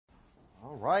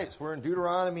All right, so we're in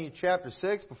Deuteronomy chapter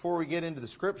 6. Before we get into the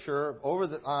scripture,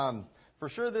 for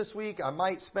sure this week I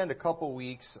might spend a couple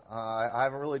weeks. I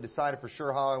haven't really decided for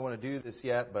sure how I want to do this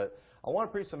yet, but I want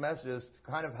to preach some messages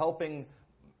kind of helping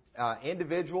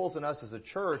individuals and us as a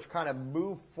church kind of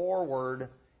move forward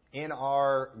in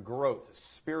our growth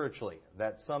spiritually.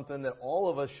 That's something that all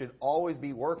of us should always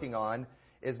be working on,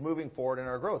 is moving forward in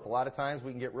our growth. A lot of times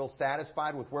we can get real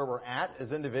satisfied with where we're at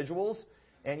as individuals.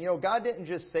 And, God didn't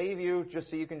just save you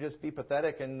just so you can just be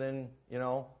pathetic and then,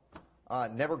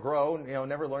 never grow,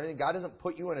 never learn anything. God doesn't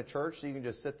put you in a church so you can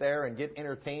just sit there and get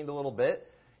entertained a little bit.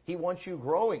 He wants you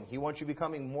growing. He wants you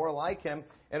becoming more like Him.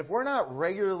 And if we're not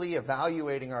regularly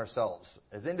evaluating ourselves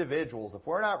as individuals, if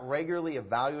we're not regularly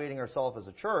evaluating ourselves as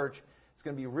a church, it's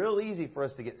going to be real easy for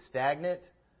us to get stagnant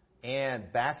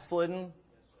and backslidden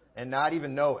and not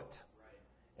even know it.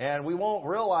 And we won't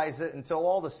realize it until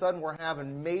all of a sudden we're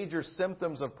having major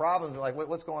symptoms of problems. We're like, wait,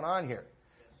 what's going on here?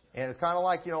 And it's kind of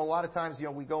like, a lot of times,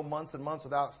 we go months and months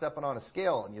without stepping on a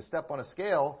scale. And you step on a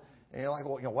scale, and you're like,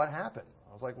 well, what happened?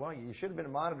 I was like, well, you should have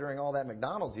been monitoring all that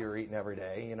McDonald's you were eating every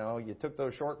day. You took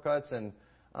those shortcuts and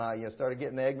started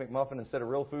getting the Egg McMuffin instead of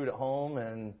real food at home.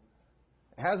 And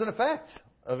it has an effect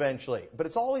eventually. But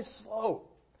it's always slow.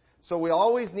 So we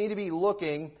always need to be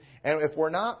looking. And if we're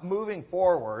not moving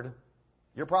forward,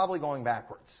 you're probably going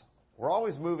backwards. We're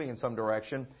always moving in some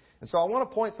direction. And so I want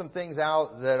to point some things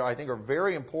out that I think are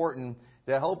very important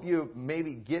to help you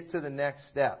maybe get to the next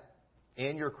step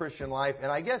in your Christian life. And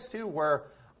I guess, too, where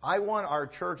I want our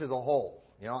church as a whole.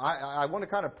 I want to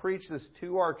kind of preach this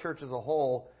to our church as a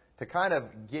whole to kind of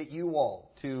get you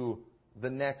all to the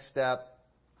next step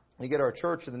and get our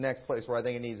church to the next place where I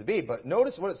think it needs to be. But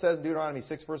notice what it says in Deuteronomy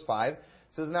 6, verse 5.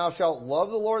 It says, "Thou shalt love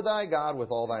the Lord thy God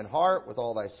with all thine heart, with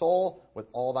all thy soul, with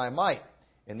all thy might.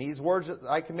 And these words that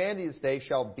I command thee this day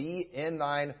shall be in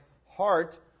thine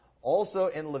heart." Also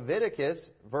in Leviticus,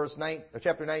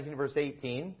 chapter 19, verse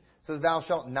 18, it says, "Thou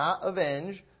shalt not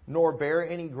avenge, nor bear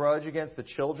any grudge against the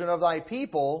children of thy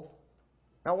people."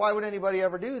 Now, why would anybody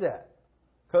ever do that?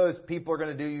 Because people are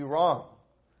going to do you wrong.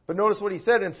 But notice what he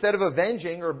said. Instead of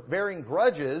avenging or bearing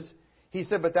grudges, he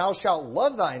said, "But thou shalt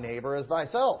love thy neighbor as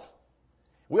thyself."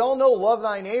 We all know love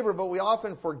thy neighbor, but we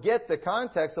often forget the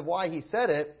context of why he said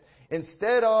it.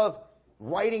 Instead of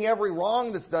righting every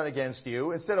wrong that's done against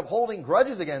you, instead of holding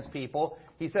grudges against people,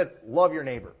 he said, love your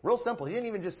neighbor. Real simple. He didn't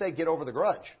even just say, get over the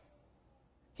grudge.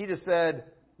 He just said,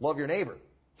 love your neighbor.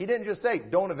 He didn't just say,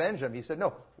 don't avenge them. He said,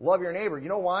 no, love your neighbor. You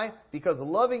know why? Because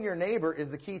loving your neighbor is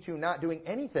the key to not doing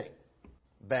anything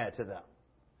bad to them.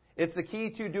 It's the key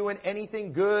to doing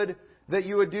anything good that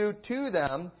you would do to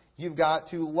them. You've got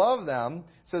to love them.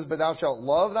 It says, "But thou shalt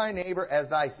love thy neighbor as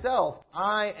thyself.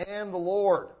 I am the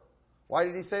Lord." Why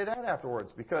did he say that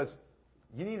afterwards? Because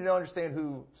you need to understand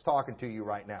who's talking to you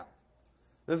right now.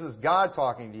 This is God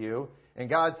talking to you, and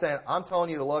God saying, I'm telling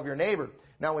you to love your neighbor.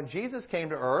 Now, when Jesus came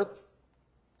to earth,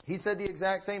 He said the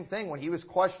exact same thing when He was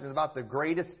questioned about the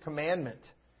greatest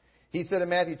commandment. He said in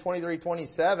Matthew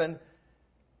 23:27,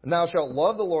 "And thou shalt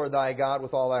love the Lord thy God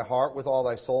with all thy heart, with all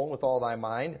thy soul, and with all thy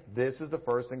mind. This is the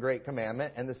first and great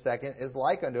commandment. And the second is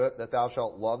like unto it, that thou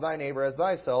shalt love thy neighbor as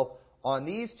thyself. On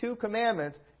these two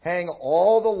commandments hang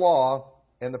all the law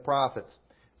and the prophets."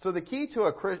 So the key to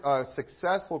a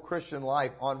successful Christian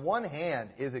life, on one hand,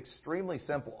 is extremely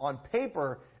simple. On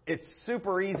paper, it's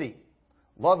super easy.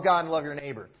 Love God and love your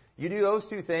neighbor. You do those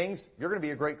two things, you're going to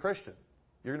be a great Christian.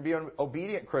 You're going to be an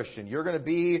obedient Christian. You're going to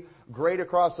be great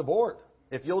across the board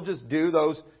if you'll just do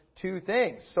those two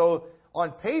things. So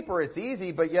on paper, it's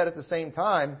easy, but yet at the same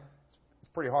time,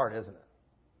 it's pretty hard, isn't it?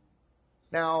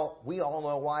 Now, we all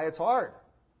know why it's hard.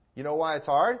 You know why it's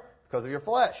hard? Because of your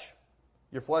flesh.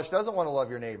 Your flesh doesn't want to love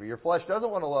your neighbor. Your flesh doesn't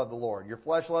want to love the Lord. Your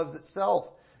flesh loves itself.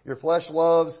 Your flesh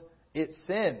loves its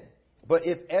sin. But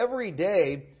if every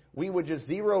day we would just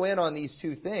zero in on these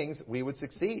two things, we would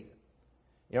succeed.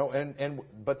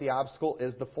 But the obstacle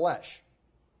is the flesh.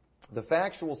 The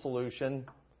factual solution,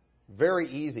 very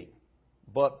easy.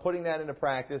 But putting that into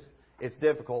practice, it's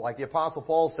difficult. Like the Apostle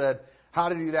Paul said, how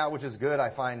to do that which is good,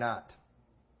 I find not.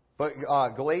 But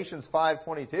Galatians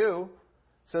 5:22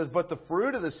 says, "But the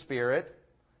fruit of the Spirit,"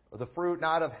 the fruit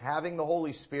not of having the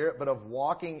Holy Spirit, but of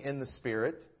walking in the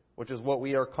Spirit, which is what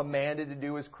we are commanded to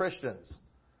do as Christians.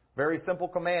 Very simple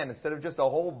command. Instead of just a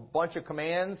whole bunch of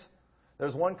commands,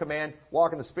 there's one command,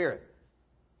 walk in the Spirit.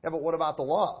 Yeah, but what about the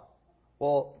law?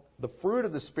 Well, the fruit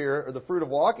of the Spirit, or the fruit of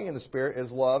walking in the Spirit,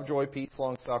 is love, joy, peace,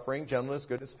 long-suffering, gentleness,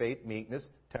 goodness, faith, meekness,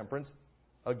 temperance.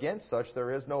 Against such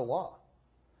there is no law.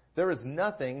 There is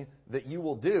nothing that you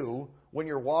will do when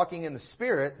you're walking in the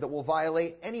Spirit that will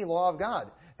violate any law of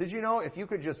God. Did you know if you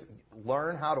could just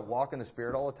learn how to walk in the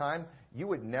Spirit all the time, you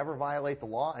would never violate the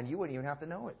law, and you wouldn't even have to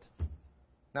know it?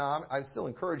 Now, I still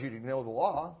encourage you to know the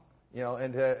law,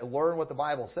 and to learn what the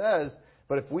Bible says.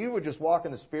 But if we would just walk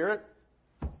in the Spirit,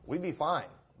 we'd be fine.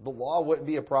 The law wouldn't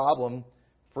be a problem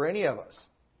for any of us.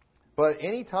 But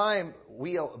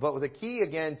but the key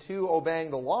again to obeying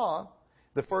the law,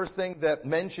 the first thing that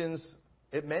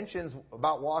it mentions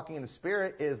about walking in the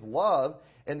Spirit is love.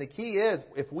 And the key is,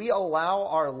 if we allow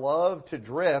our love to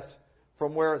drift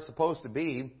from where it's supposed to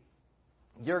be,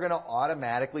 you're going to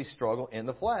automatically struggle in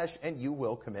the flesh and you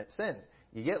will commit sins.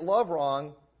 You get love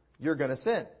wrong, you're going to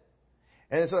sin.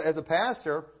 And so as a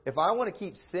pastor, if I want to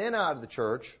keep sin out of the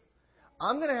church,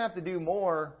 I'm going to have to do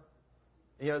more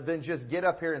than just get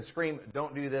up here and scream,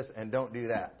 don't do this and don't do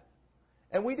that.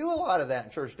 And we do a lot of that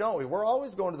in church, don't we? We're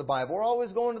always going to the Bible. We're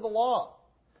always going to the law,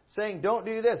 saying don't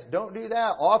do this, don't do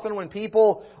that. Often when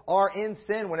people are in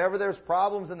sin, whenever there's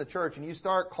problems in the church and you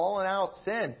start calling out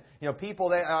sin, people,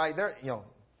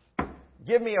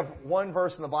 give me one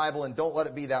verse in the Bible and don't let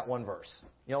it be that one verse.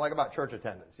 Like about church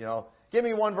attendance. Give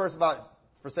me one verse about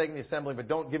forsaking the assembly, but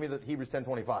don't give me the Hebrews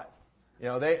 10:25.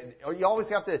 You always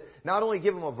have to not only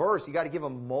give them a verse, you got to give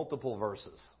them multiple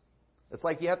verses. It's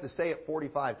like you have to say it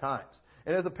 45 times.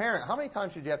 And as a parent, how many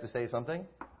times should you have to say something?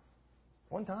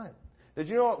 One time. Did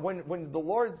you know when the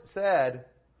Lord said,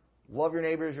 love your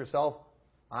neighbor as yourself,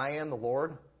 I am the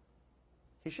Lord,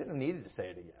 He shouldn't have needed to say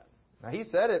it again. Now, He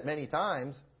said it many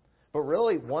times, but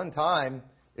really one time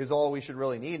is all we should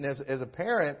really need. And as a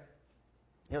parent,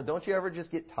 don't you ever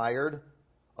just get tired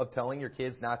of telling your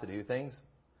kids not to do things?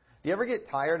 Do you ever get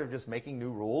tired of just making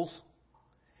new rules?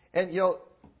 And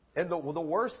the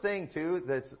worst thing too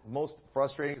that's most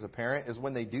frustrating as a parent is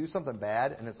when they do something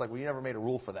bad and it's like, well, you never made a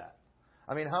rule for that.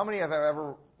 I mean, how many have I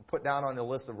ever put down on a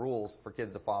list of rules for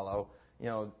kids to follow?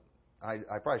 I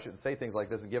probably shouldn't say things like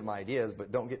this and give them ideas,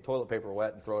 but don't get toilet paper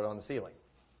wet and throw it on the ceiling.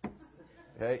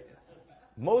 Okay?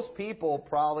 Most people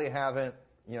probably haven't,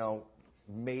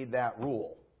 made that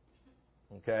rule.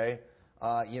 Okay?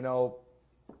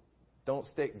 Don't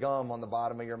stick gum on the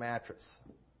bottom of your mattress.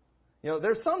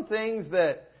 There's some things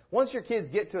that once your kids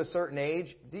get to a certain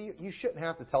age, you shouldn't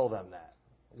have to tell them that.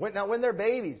 When they're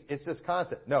babies, it's just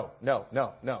constant. No, no,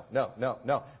 no, no, no, no,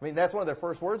 no. I mean, that's one of their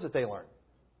first words that they learn.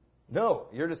 No,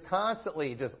 you're just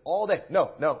constantly, just all day.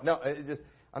 No, no, no.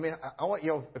 I want,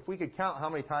 if we could count how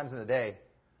many times in a day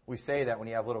we say that when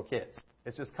you have little kids.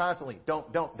 It's just constantly,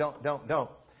 don't.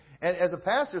 And as a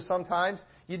pastor, sometimes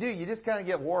you just kind of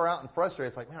get wore out and frustrated.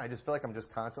 It's like, man, I just feel like I'm just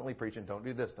constantly preaching, don't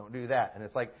do this, don't do that. And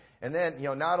it's like, and then,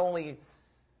 not only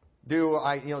do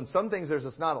I, in some things there's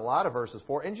just not a lot of verses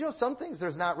for, and some things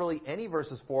there's not really any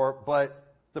verses for,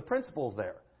 but the principle's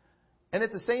there. And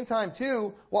at the same time,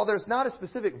 too, while there's not a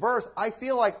specific verse, I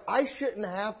feel like I shouldn't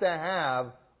have to have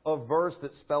a verse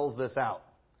that spells this out.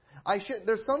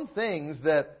 There's some things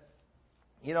that,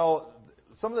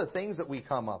 some of the things that we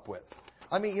come up with.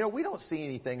 I mean, we don't see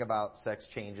anything about sex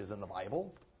changes in the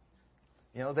Bible.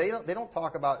 They don't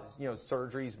talk about,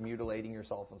 surgeries, mutilating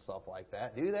yourself and stuff like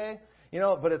that, do they?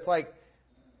 But it's like,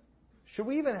 should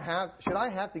I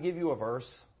have to give you a verse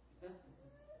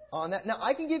on that? Now,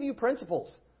 I can give you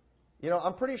principles.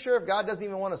 I'm pretty sure if God doesn't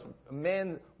even want a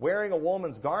man wearing a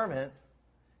woman's garment,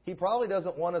 He probably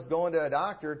doesn't want us going to a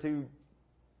doctor to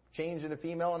change in a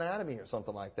female anatomy or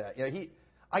something like that.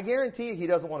 I guarantee you He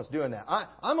doesn't want us doing that.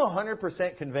 I'm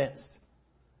 100% convinced.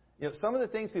 Some of the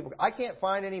things I can't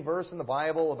find any verse in the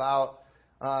Bible about,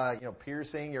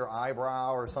 piercing your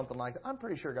eyebrow or something like that. I'm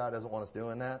pretty sure God doesn't want us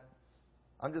doing that.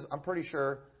 I'm pretty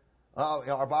sure,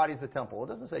 our body's the temple. It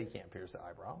doesn't say you can't pierce the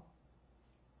eyebrow.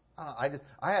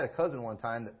 I had a cousin one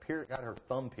time that got her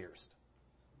thumb pierced.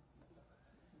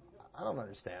 I don't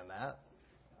understand that.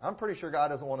 I'm pretty sure God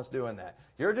doesn't want us doing that.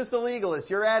 You're just a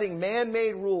legalist. You're adding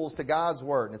man-made rules to God's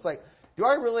Word. And it's like, do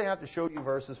I really have to show you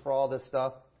verses for all this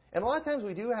stuff? And a lot of times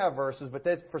we do have verses, but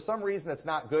for some reason it's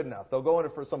not good enough. They'll go into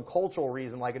for some cultural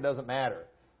reason, like it doesn't matter.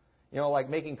 Like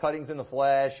making cuttings in the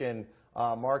flesh and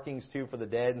markings too for the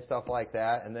dead and stuff like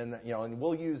that. And then, and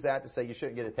we'll use that to say you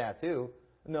shouldn't get a tattoo.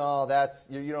 No,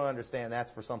 you don't understand.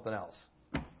 That's for something else.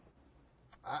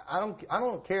 I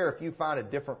don't care if you find a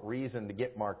different reason to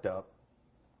get marked up.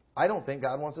 I don't think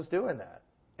God wants us doing that.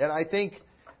 And I think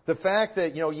the fact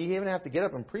that, you even have to get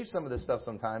up and preach some of this stuff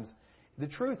sometimes, the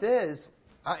truth is,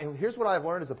 here's what I've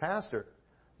learned as a pastor.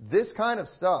 This kind of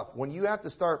stuff, when you have to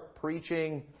start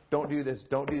preaching, don't do this,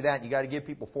 don't do that, you got to give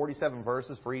people 47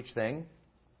 verses for each thing.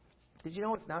 Did you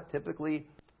know it's not typically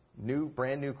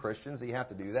brand new Christians that you have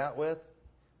to do that with?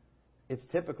 It's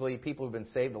typically people who've been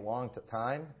saved a long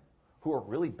time who are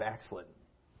really backslidden.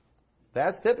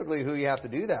 That's typically who you have to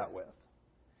do that with.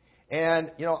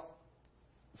 And,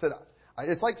 said,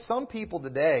 it's like some people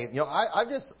today, I've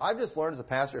just learned as a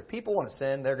pastor, if people want to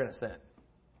sin, they're going to sin.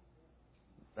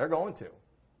 They're going to.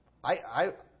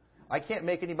 I can't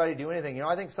make anybody do anything.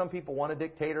 I think some people want a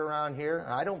dictator around here,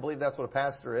 and I don't believe that's what a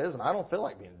pastor is, and I don't feel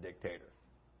like being a dictator.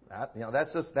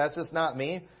 That's just not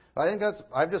me.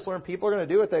 I've just learned people are going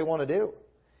to do what they want to do.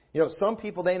 Some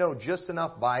people, they know just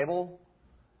enough Bible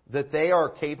that they are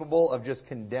capable of just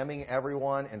condemning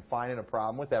everyone and finding a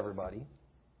problem with everybody.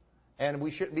 And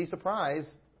we shouldn't be surprised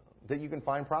that you can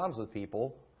find problems with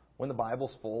people when the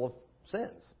Bible's full of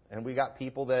sins. And we got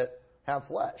people that have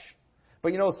flesh.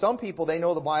 But some people, they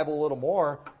know the Bible a little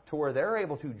more to where they're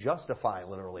able to justify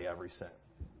literally every sin.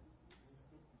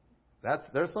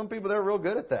 There's some people that are real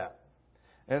good at that.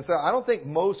 And so I don't think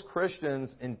most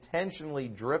Christians intentionally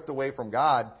drift away from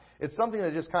God. It's something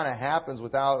that just kind of happens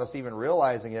without us even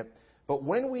realizing it. But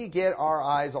when we get our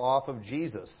eyes off of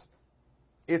Jesus,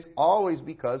 it's always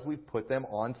because we've put them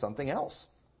on something else.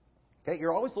 Okay,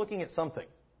 you're always looking at something.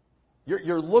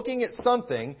 You're looking at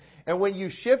something, and when you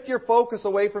shift your focus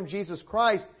away from Jesus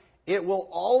Christ, it will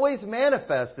always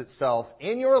manifest itself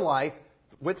in your life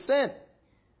with sin.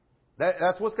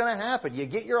 That's what's going to happen. You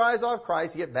get your eyes off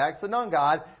Christ, you get backslidden on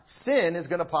God, sin is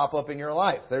going to pop up in your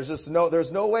life. There's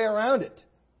no way around it.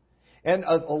 And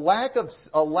a lack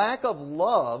of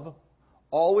love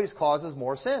always causes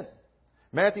more sin.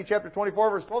 Matthew chapter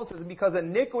 24, verse 12 says, because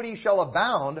iniquity shall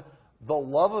abound, the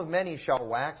love of many shall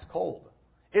wax cold.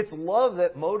 It's love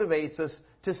that motivates us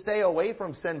to stay away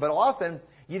from sin. But often,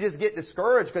 you just get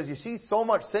discouraged because you see so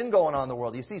much sin going on in the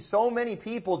world. You see so many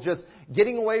people just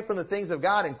getting away from the things of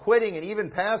God and quitting, and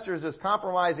even pastors just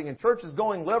compromising and churches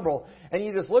going liberal. And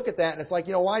you just look at that and it's like,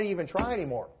 why do you even try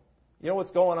anymore? You know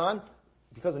what's going on?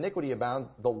 Because iniquity abounds,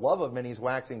 the love of many is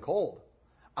waxing cold.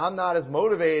 I'm not as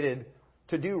motivated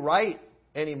to do right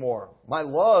anymore. My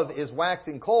love is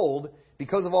waxing cold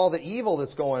because of all the evil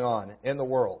that's going on in the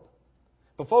world.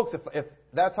 But folks, if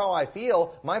that's how I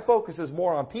feel, my focus is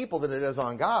more on people than it is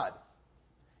on God.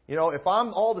 If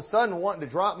I'm all of a sudden wanting to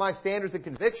drop my standards and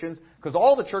convictions because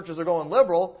all the churches are going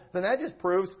liberal, then that just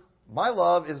proves my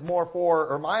love is more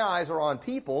my eyes are on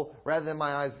people rather than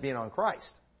my eyes being on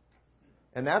Christ.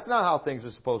 And that's not how things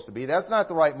are supposed to be. That's not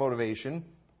the right motivation.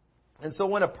 And so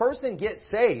when a person gets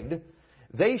saved,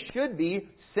 they should be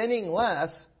sinning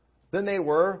less than they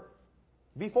were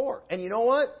before. And you know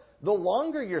what? The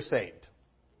longer you're saved,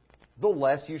 the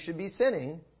less you should be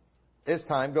sinning as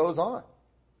time goes on.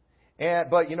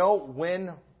 But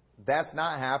when that's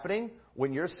not happening,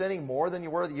 when you're sinning more than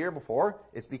you were the year before,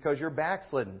 it's because you're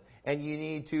backslidden. And you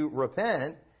need to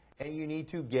repent, and you need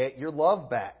to get your love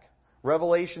back.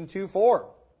 Revelation 2:4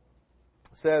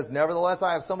 says, nevertheless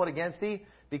I have somewhat against thee,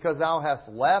 because thou hast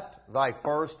left thy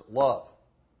first love.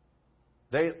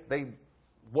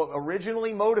 What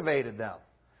originally motivated them,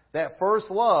 that first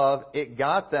love, it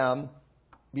got them.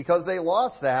 Because they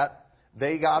lost that,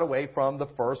 they got away from the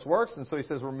first works. And so he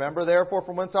says, remember therefore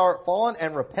from whence thou art fallen,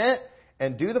 and repent,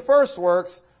 and do the first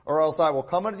works, or else I will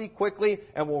come unto thee quickly,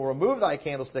 and will remove thy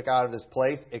candlestick out of this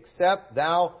place, except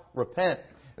thou repent.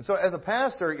 And so as a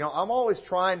pastor, I'm always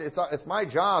trying, it's my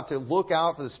job to look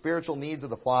out for the spiritual needs of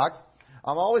the flocks.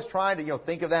 I'm always trying to,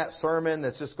 think of that sermon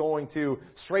that's just going to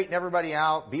straighten everybody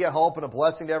out, be a help and a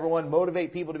blessing to everyone,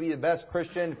 motivate people to be the best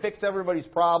Christian, fix everybody's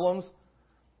problems.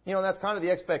 That's kind of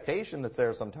the expectation that's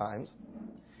there sometimes.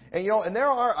 And, and there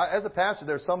are, as a pastor,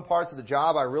 there's some parts of the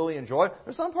job I really enjoy.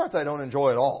 There's some parts I don't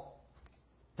enjoy at all.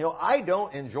 I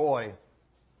don't enjoy,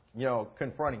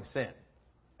 confronting sin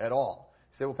at all.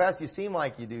 You say, well, Pastor, you seem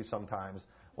like you do sometimes.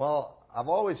 Well, I've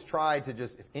always tried to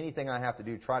just, if anything I have to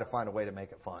do, try to find a way to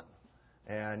make it fun.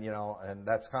 And, and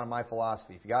that's kind of my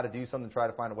philosophy. If you got to do something, try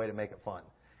to find a way to make it fun.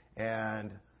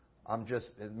 And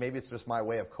maybe it's just my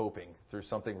way of coping through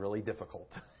something really difficult.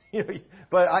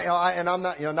 But I'm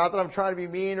not, not that I'm trying to be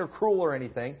mean or cruel or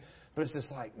anything, but it's just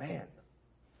like, man,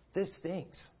 this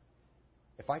stinks.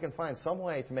 If I can find some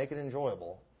way to make it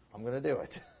enjoyable, I'm going to do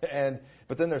it.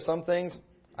 But then there's some things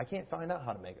I can't find out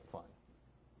how to make it fun.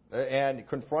 And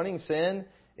confronting sin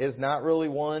is not really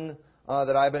one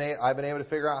that I've been able to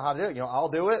figure out how to do. I'll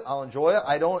do it. I'll enjoy it.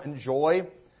 I don't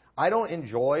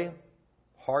enjoy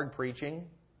hard preaching.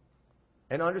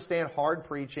 And understand, hard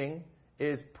preaching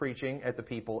is preaching at the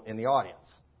people in the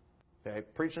audience. Okay,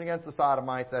 preaching against the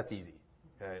sodomites, that's easy.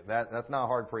 Okay, that's not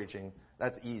hard preaching.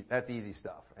 That's easy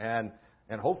stuff. And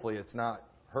hopefully it's not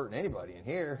hurting anybody in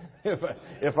here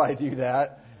if I do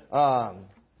that.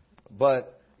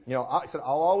 But I said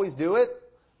I'll always do it,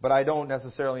 but I don't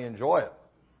necessarily enjoy it.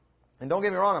 And don't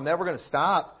get me wrong, I'm never going to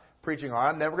stop preaching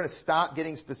hard. I'm never going to stop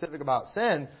getting specific about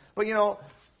sin. But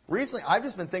recently I've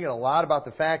just been thinking a lot about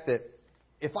the fact that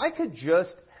if I could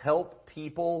just help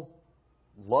people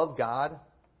love God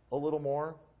a little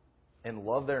more and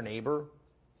love their neighbor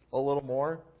a little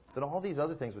more, then all these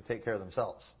other things would take care of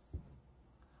themselves.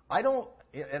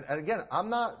 And again, I'm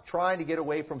not trying to get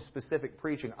away from specific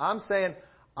preaching. I'm saying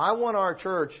I want our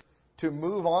church to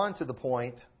move on to the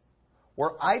point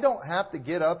where I don't have to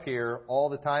get up here all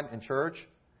the time in church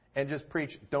and just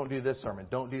preach, don't do this sermon,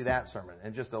 don't do that sermon,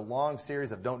 and just a long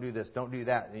series of don't do this, don't do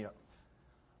that.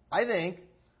 I think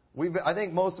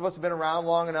most of us have been around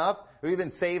long enough, we've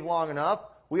been saved long enough,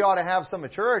 we ought to have some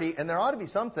maturity, and there ought to be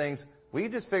some things we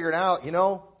just figured out,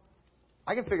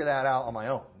 I can figure that out on my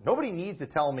own. Nobody needs to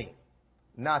tell me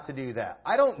not to do that.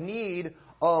 I don't need,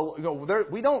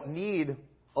 we don't need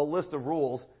a list of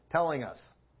rules telling us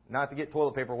not to get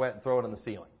toilet paper wet and throw it on the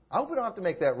ceiling. I hope we don't have to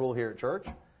make that rule here at church.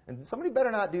 And somebody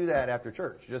better not do that after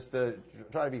church, just to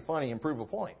try to be funny and prove a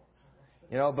point.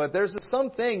 But there's some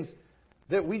things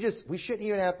that we shouldn't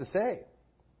even have to say.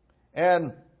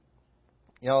 And,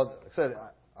 I said,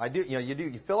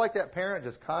 you feel like that parent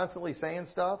just constantly saying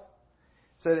stuff.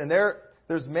 Said, and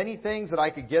there's many things that I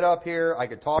could get up here, I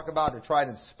could talk about to try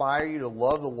to inspire you to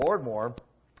love the Lord more.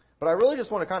 But I really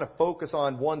just want to kind of focus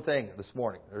on one thing this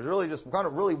morning. There's really just kind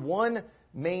of really one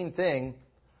main thing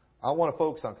I want to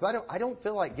focus on, because I don't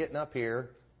feel like getting up here.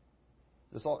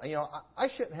 I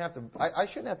shouldn't have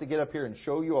to get up here and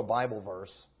show you a Bible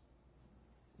verse,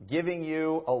 giving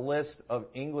you a list of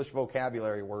English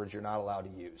vocabulary words you're not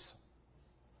allowed to use.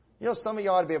 Some of you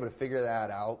ought to be able to figure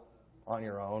that out on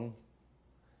your own.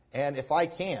 And if I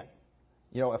can't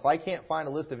find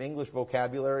a list of English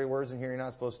vocabulary words in here you're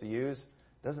not supposed to use,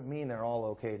 doesn't mean they're all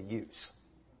okay to use.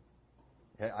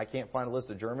 Okay? I can't find a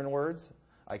list of German words.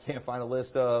 I can't find a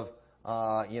list of,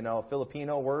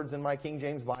 Filipino words in my King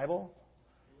James Bible.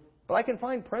 But I can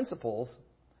find principles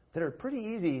that are pretty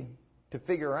easy to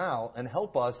figure out and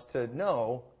help us to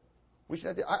know we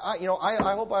should. I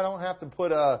hope I don't have to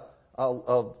put a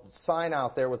sign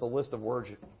out there with a list of words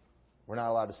we're not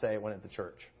allowed to say when at the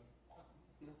church.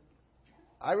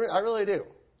 I really do.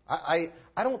 I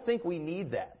don't think we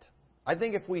need that. I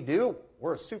think if we do,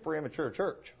 we're a super immature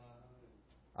church.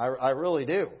 I really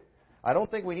do. I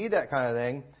don't think we need that kind of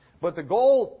thing. But the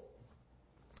goal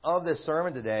of this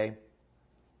sermon today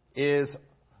is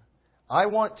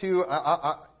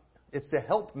it's to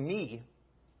help me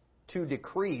to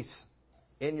decrease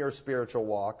in your spiritual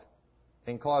walk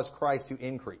and cause Christ to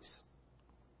increase.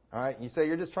 All right? You say,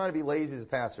 you're just trying to be lazy as a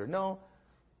pastor. No.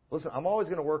 Listen, I'm always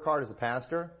going to work hard as a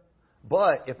pastor.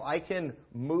 But if I can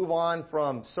move on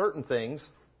from certain things,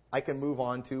 I can move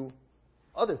on to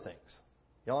other things.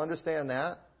 Y'all understand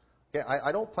that? Okay,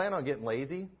 I don't plan on getting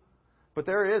lazy. But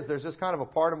there's just kind of a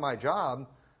part of my job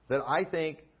that I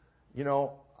think,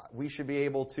 I should be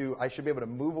able to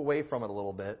move away from it a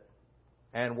little bit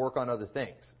and work on other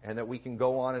things. And that we can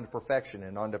go on into perfection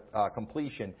and on to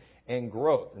completion and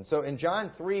growth. And so in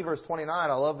John 3, verse 29,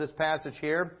 I love this passage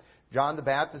here. John the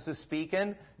Baptist is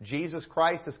speaking. Jesus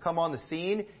Christ has come on the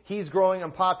scene. He's growing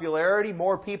in popularity.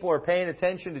 More people are paying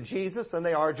attention to Jesus than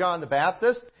they are John the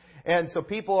Baptist. And so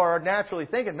people are naturally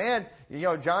thinking, man,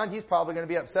 John, he's probably going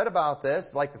to be upset about this,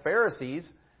 like the Pharisees.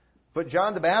 But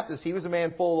John the Baptist, he was a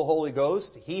man full of the Holy Ghost.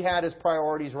 He had his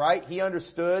priorities right. He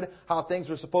understood how things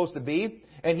were supposed to be.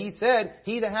 And he said,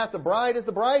 he that hath the bride is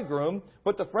the bridegroom,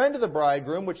 but the friend of the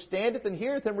bridegroom, which standeth and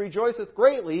heareth him, rejoiceth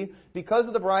greatly because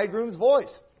of the bridegroom's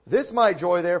voice. This my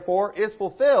joy, therefore, is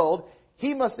fulfilled.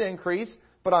 He must increase,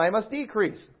 but I must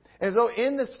decrease. And so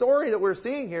in the story that we're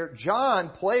seeing here, John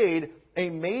played a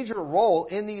major role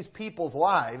in these people's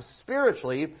lives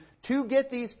spiritually to get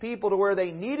these people to where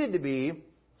they needed to be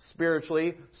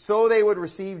spiritually so they would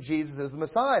receive Jesus as the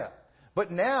Messiah. But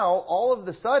now, all of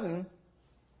a sudden,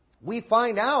 we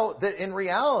find out that in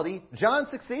reality, John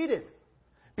succeeded.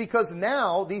 Because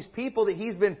now, these people that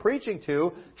he's been preaching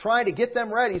to, trying to get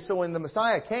them ready so when the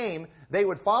Messiah came, they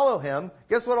would follow him.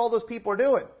 Guess what all those people are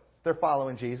doing? They're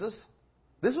following Jesus.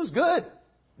 This was good.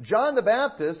 John the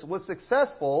Baptist was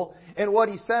successful in what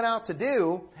he set out to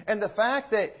do. And the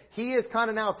fact that he is kind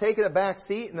of now taking a back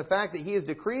seat and the fact that he is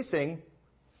decreasing,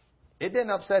 it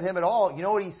didn't upset him at all. You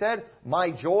know what he said?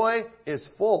 My joy is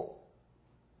full.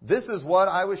 This is what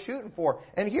I was shooting for.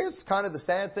 And here's kind of the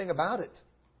sad thing about it.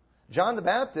 John the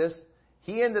Baptist,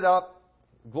 he ended up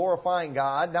glorifying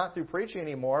God, not through preaching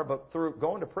anymore, but through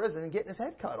going to prison and getting his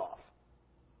head cut off.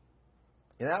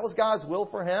 And that was God's will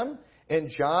for him. And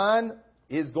John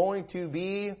is going to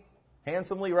be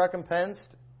handsomely recompensed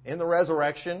in the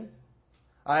resurrection.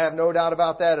 I have no doubt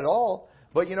about that at all.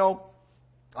 But,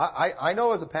 I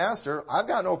know as a pastor, I've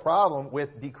got no problem with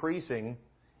decreasing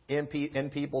in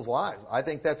people's lives. I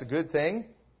think that's a good thing.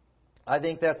 I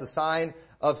think that's a sign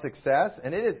of success.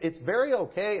 And it's very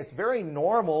okay. It's very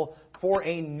normal for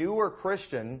a newer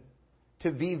Christian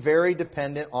to be very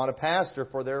dependent on a pastor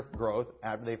for their growth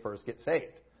after they first get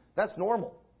saved. That's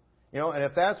normal. And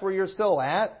if that's where you're still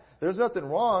at, there's nothing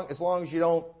wrong as long as you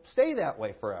don't stay that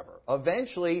way forever.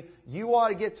 Eventually, you ought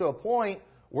to get to a point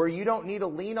where you don't need to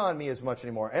lean on me as much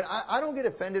anymore. And I don't get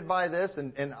offended by this,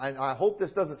 and I hope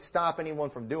this doesn't stop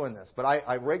anyone from doing this. But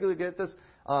I regularly get this.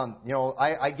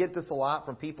 I get this a lot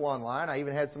from people online. I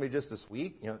even had somebody just this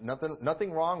week.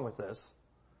 Nothing wrong with this.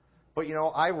 But,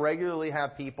 I regularly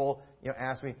have people,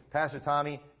 ask me, Pastor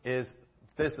Tommy, is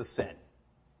this a sin?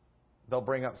 They'll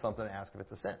bring up something and ask if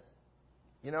it's a sin.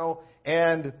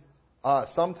 And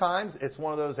sometimes it's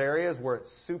one of those areas where it's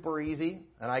super easy,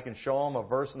 and I can show them a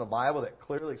verse in the Bible that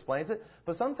clearly explains it.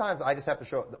 But sometimes I just have to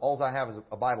show, all I have is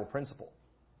a Bible principle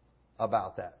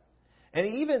about that. And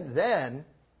even then,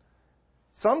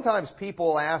 sometimes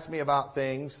people ask me about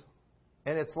things,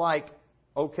 and it's like,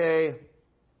 okay,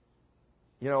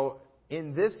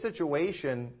 in this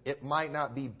situation, it might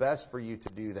not be best for you to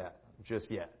do that just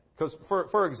yet. Because,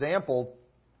 for example,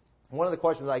 one of the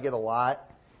questions I get a lot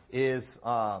is,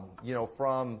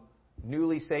 from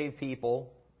newly saved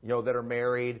people, that are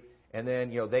married, and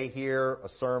then, they hear a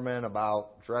sermon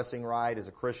about dressing right as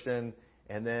a Christian,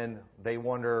 and then they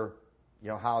wonder,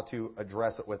 how to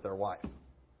address it with their wife.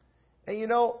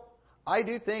 And, I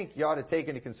do think you ought to take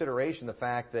into consideration the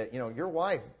fact that, your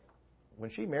wife, when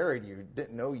she married you,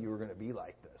 didn't know you were going to be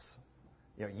like this.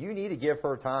 You need to give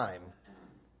her time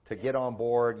to get on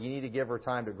board. You need to give her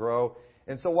time to grow.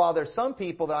 And so while there's some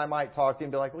people that I might talk to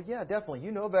and be like, well, yeah, definitely,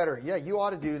 you know better. Yeah, you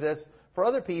ought to do this. For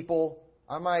other people,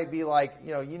 I might be like,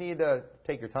 you need to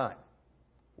take your time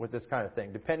with this kind of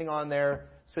thing, depending on their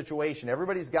situation.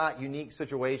 Everybody's got unique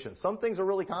situations. Some things are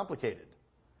really complicated.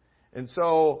 And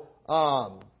so,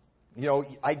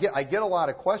 I get a lot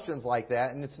of questions like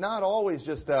that, and it's not always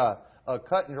just a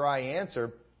cut and dry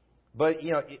answer. But,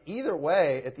 either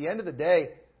way, at the end of the day,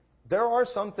 there are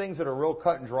some things that are real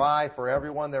cut and dry for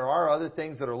everyone. There are other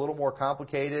things that are a little more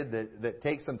complicated that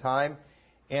take some time.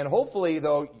 And hopefully,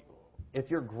 though, if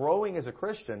you're growing as a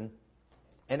Christian,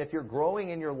 and if you're growing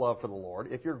in your love for the Lord,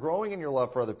 if you're growing in your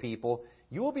love for other people,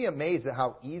 you will be amazed at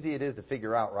how easy it is to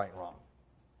figure out right and wrong.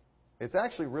 It's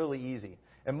actually really easy.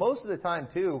 And most of the time,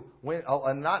 too,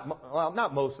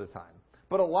 not most of the time,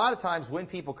 but a lot of times when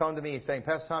people come to me saying,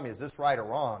 Pastor Tommy, is this right or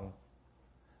wrong?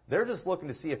 They're just looking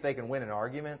to see if they can win an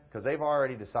argument because they've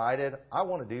already decided, I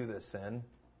want to do this sin.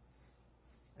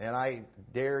 And I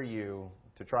dare you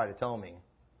to try to tell me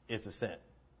it's a sin.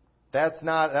 That's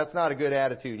not a good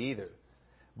attitude either.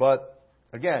 But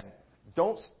again,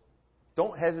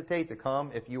 don't hesitate to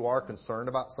come if you are concerned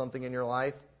about something in your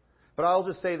life. But I'll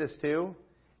just say this too.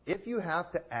 If you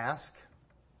have to ask,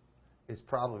 it's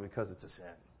probably because it's a sin.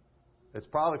 It's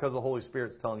probably because the Holy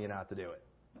Spirit's telling you not to do it.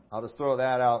 I'll just throw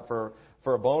that out for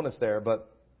a bonus there. But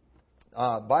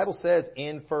Bible says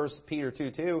in 1 Peter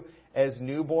 2:2, as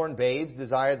newborn babes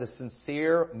desire the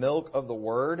sincere milk of the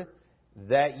Word,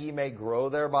 that ye may grow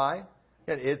thereby.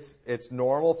 And it's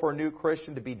normal for a new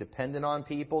Christian to be dependent on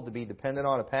people, to be dependent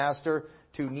on a pastor,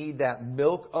 to need that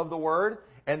milk of the Word.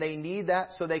 And they need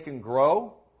that so they can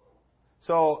grow.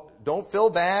 So don't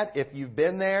feel bad if you've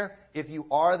been there, if you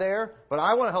are there. But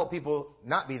I want to help people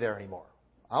not be there anymore.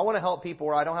 I want to help people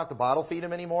where I don't have to bottle feed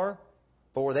them anymore,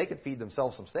 but where they can feed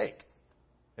themselves some steak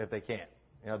if they can.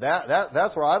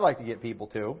 That's where I'd like to get people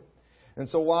to. And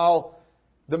so while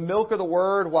the milk of the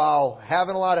Word, while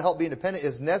having a lot of help being dependent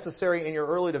is necessary in your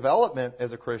early development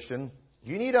as a Christian,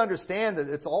 you need to understand that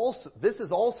this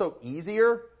is also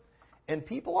easier. And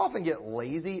people often get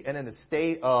lazy and in a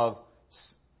state of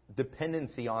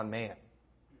dependency on man.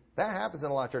 That happens in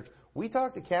a lot of churches. We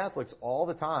talk to Catholics all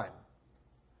the time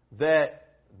that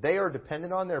they are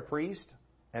dependent on their priest,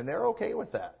 and they're okay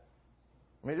with that.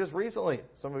 I mean, just recently,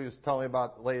 somebody was telling me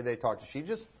about the lady they talked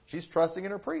to. She's trusting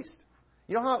in her priest.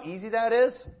 You know how easy that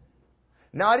is?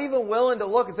 Not even willing to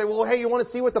look and say, well, hey, you want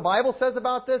to see what the Bible says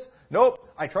about this? Nope,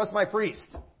 I trust my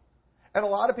priest. And a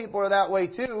lot of people are that way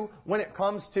too when it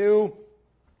comes to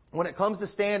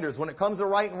standards, when it comes to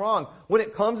right and wrong, when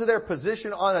it comes to their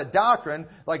position on a doctrine,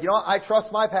 like, I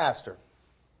trust my pastor.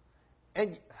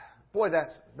 And boy, that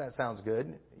sounds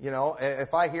good.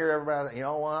 If I hear everybody,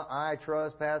 what, I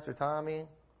trust Pastor Tommy,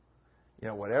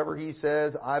 whatever he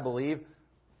says, I believe,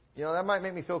 that might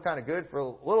make me feel kind of good for a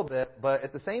little bit, but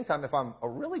at the same time, if I'm a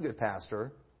really good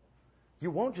pastor,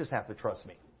 you won't just have to trust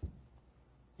me.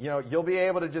 You'll be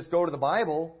able to just go to the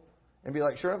Bible and be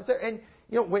like, sure, it's there. And,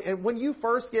 when you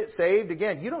first get saved,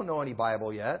 again, you don't know any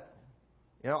Bible yet.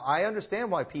 I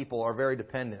understand why people are very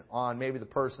dependent on maybe the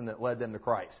person that led them to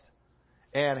Christ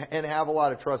and have a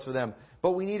lot of trust for them.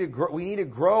 But we need to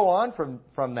grow on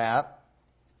from that.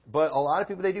 But a lot of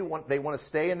people, they want to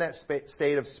stay in that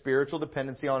state of spiritual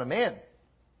dependency on a man.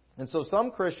 And so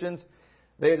some Christians,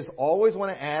 they just always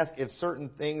want to ask if certain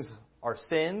things are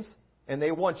sins, and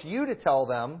they want you to tell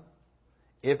them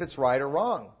if it's right or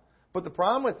wrong. But the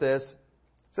problem with this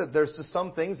is that there's just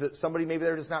some things that somebody, maybe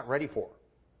they're just not ready for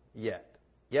yet.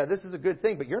 Yeah, this is a good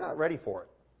thing, but you're not ready for it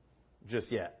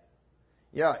just yet.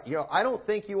 Yeah, I don't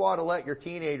think you ought to let your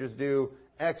teenagers do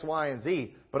X, Y, and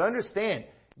Z. But understand,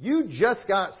 you just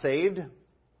got saved,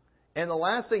 and the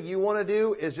last thing you want to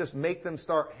do is just make them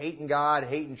start hating God,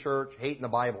 hating church, hating the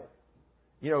Bible.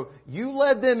 You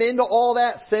led them into all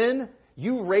that sin.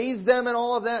 You raised them in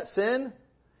all of that sin.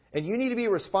 And you need to be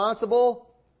responsible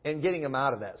in getting them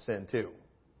out of that sin too.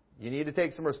 You need to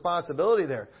take some responsibility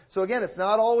there. So again, it's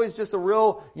not always just a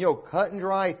real, cut and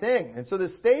dry thing. And so the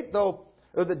state, though,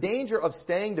 or the danger of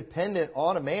staying dependent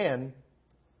on a man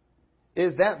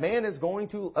is that man is going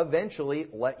to eventually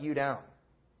let you down,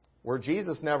 where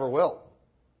Jesus never will.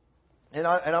 And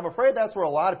I'm afraid that's where a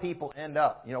lot of people end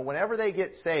up. Whenever they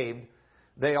get saved,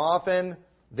 they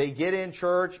get in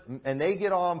church and they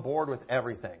get on board with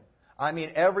everything. I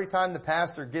mean, every time the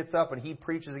pastor gets up and he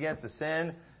preaches against a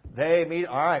sin, they meet,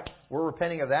 all right, we're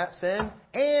repenting of that sin,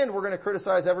 and we're going to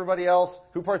criticize everybody else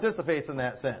who participates in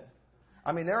that sin.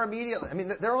 I mean,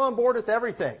 they're on board with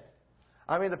everything.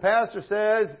 I mean, the pastor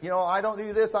says, I don't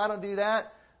do this, I don't do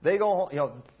that. They go,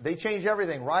 they change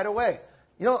everything right away.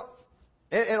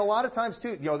 And a lot of times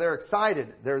too, they're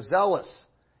excited, they're zealous,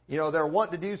 they're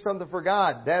wanting to do something for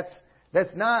God.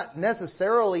 That's not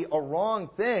necessarily a wrong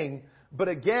thing, but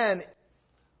again,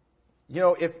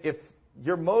 if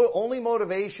your only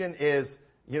motivation is,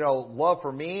 love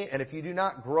for me, and if you do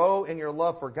not grow in your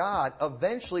love for God,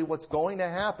 eventually what's going to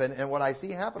happen, and what I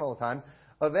see happen all the time,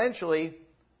 eventually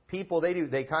people,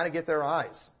 they kind of get their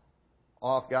eyes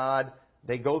off God.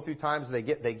 They go through times they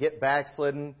get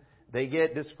backslidden. They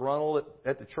get disgruntled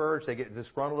at the church. They get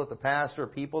disgruntled at the pastor,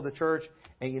 people of the church.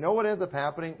 And you know what ends up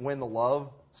happening when the love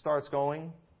starts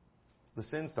going? The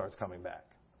sin starts coming back.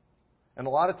 And a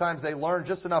lot of times they learn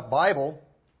just enough Bible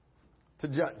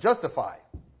to justify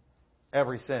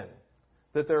every sin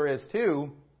that there is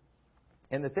too.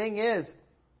 And the thing is,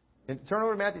 and turn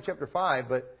over to Matthew chapter 5,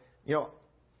 but,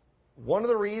 one of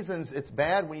the reasons it's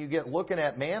bad when you get looking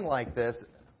at man like this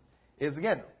is,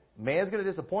 again, man's going to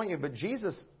disappoint you, but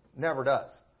Jesus never does.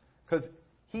 Because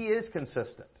He is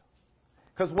consistent.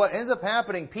 Because what ends up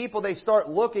happening, people, they start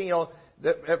looking,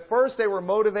 at first they were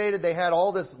motivated, they had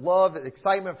all this love,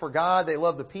 excitement for God, they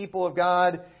loved the people of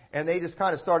God, and they just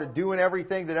kind of started doing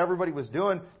everything that everybody was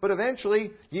doing. But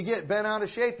eventually, you get bent out of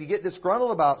shape, you get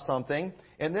disgruntled about something,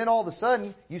 and then all of a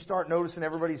sudden, you start noticing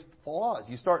everybody's flaws.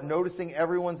 You start noticing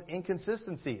everyone's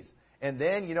inconsistencies. And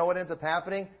then, you know what ends up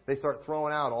happening? They start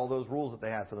throwing out all those rules that they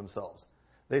had for themselves.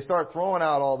 They start throwing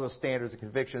out all those standards and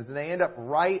convictions, and they end up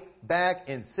right back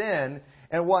in sin.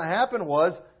 And what happened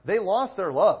was, they lost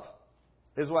their love,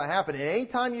 is what happened. And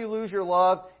anytime you lose your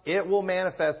love, it will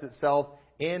manifest itself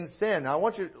in sin. Now, I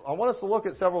want us to look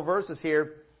at several verses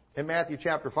here in Matthew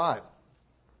chapter 5.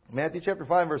 Matthew chapter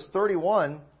 5, verse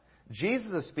 31,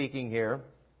 Jesus is speaking here.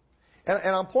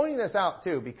 And I'm pointing this out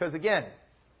too, because again,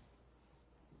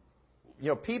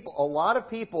 a lot of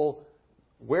people,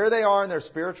 where they are in their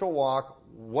spiritual walk,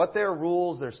 what their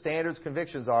rules, their standards,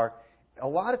 convictions are, a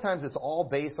lot of times it's all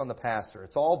based on the pastor.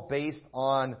 It's all based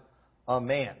on a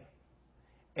man.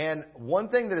 And one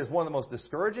thing that is one of the most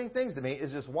discouraging things to me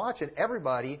is just watching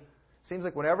everybody. Seems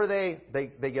like whenever they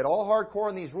get all hardcore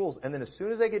in these rules, and then as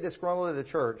soon as they get disgruntled at a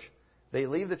church, they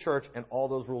leave the church and all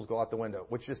those rules go out the window,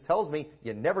 which just tells me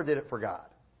you never did it for God.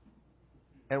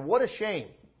 And what a shame.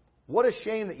 What a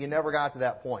shame that you never got to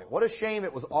that point. What a shame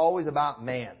it was always about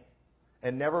man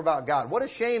and never about God. What a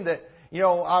shame that,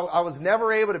 I was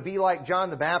never able to be like John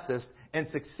the Baptist and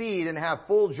succeed and have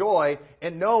full joy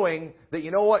in knowing that,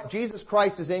 Jesus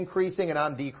Christ is increasing and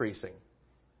I'm decreasing.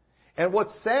 And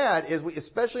what's sad is,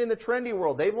 especially in the trendy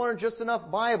world, they've learned just enough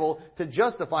Bible to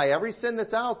justify every sin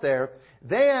that's out there.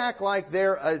 They act like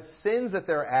their sins that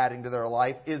they're adding to their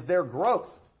life is their growth.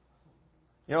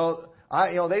 They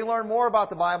learn more about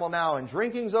the Bible now, and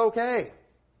drinking's okay.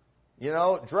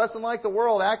 Dressing like the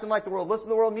world, acting like the world, listening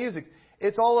to world music,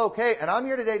 it's all okay. And I'm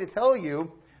here today to tell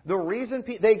you the reason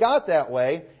they got that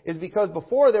way is because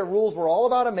before their rules were all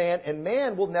about a man, and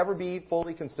man will never be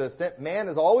fully consistent. Man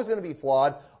is always going to be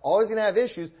flawed, always going to have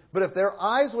issues. But if their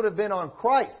eyes would have been on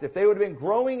Christ, if they would have been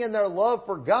growing in their love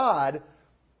for God,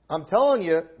 I'm telling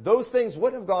you, those things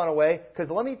wouldn't have gone away.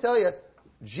 Because let me tell you,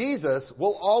 Jesus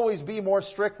will always be more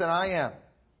strict than I am.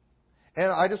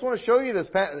 And I just want to show you this,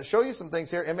 show you some things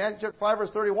here. In Matthew chapter 5,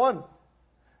 verse 31,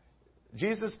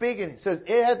 Jesus speaking, He says,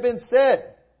 "It hath been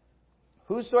said,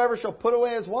 whosoever shall put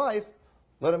away his wife,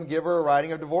 let him give her a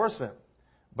writing of divorcement.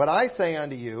 But I say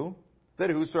unto you, that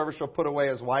whosoever shall put away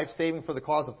his wife, saving for the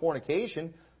cause of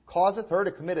fornication, causeth her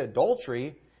to commit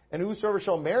adultery, and whosoever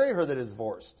shall marry her that is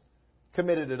divorced,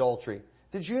 committed adultery."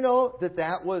 Did you know that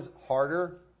that was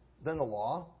harder than the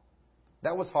law?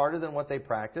 That was harder than what they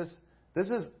practiced. This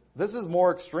is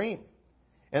more extreme.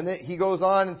 And then he goes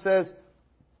on and says,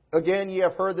 "Again, ye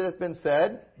have heard that it hath been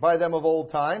said by them of old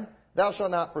time, Thou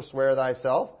shalt not forswear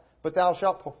thyself, but thou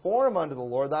shalt perform unto the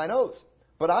Lord thine oaths.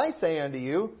 But I say unto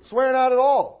you, swear not at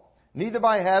all, neither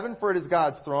by heaven, for it is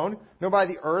God's throne, nor by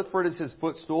the earth, for it is His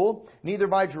footstool, neither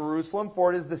by Jerusalem,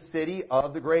 for it is the city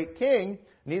of the great King.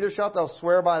 Neither shalt thou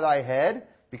swear by thy head,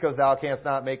 because thou canst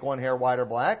not make one hair white or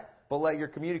black, but let your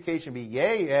communication be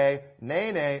yea, yea,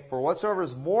 nay, nay, for whatsoever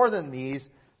is more than these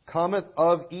cometh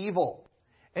of evil."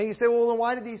 And you say, well, then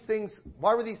why were these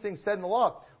things said in the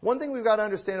law? One thing we've got to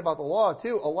understand about the law,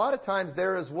 too, a lot of times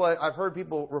there is what I've heard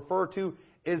people refer to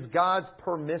is God's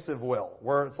permissive will,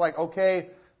 where it's like, okay,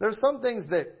 there's some things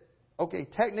that, okay,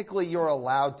 technically you're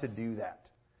allowed to do that.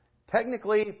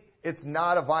 Technically, it's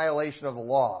not a violation of the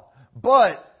law.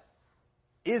 But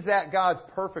is that God's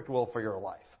perfect will for your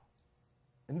life?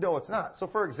 No, it's not. So,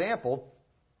 for example,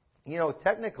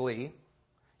 technically,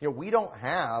 we don't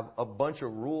have a bunch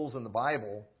of rules in the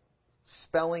Bible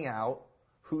spelling out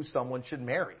who someone should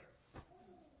marry.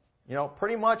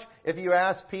 Pretty much, if you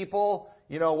ask people,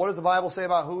 what does the Bible say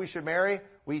about who we should marry?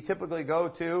 We typically go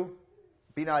to,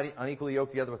 be not unequally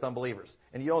yoked together with unbelievers.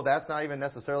 And that's not even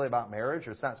necessarily about marriage,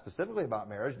 or it's not specifically about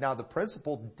marriage. Now, the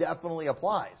principle definitely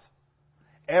applies.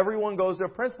 Everyone goes to a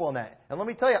principle in that. And let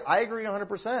me tell you, I agree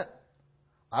 100%.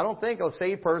 I don't think a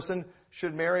saved person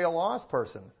should marry a lost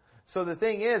person. So the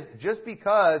thing is, just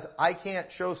because I can't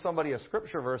show somebody a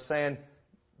scripture verse saying,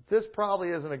 this probably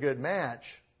isn't a good match,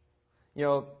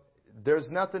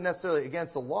 there's nothing necessarily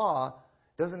against the law,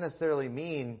 doesn't necessarily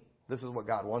mean this is what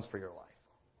God wants for your life.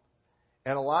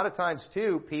 And a lot of times,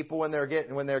 too, people, when they're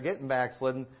getting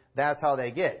backslidden, that's how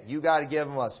they get. You got to give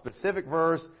them a specific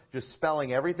verse, just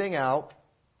spelling everything out.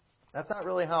 That's not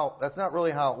really how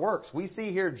it works. We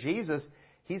see here Jesus,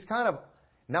 He's kind of,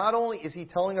 not only is He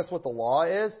telling us what the law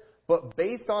is, but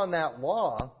based on that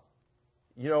law,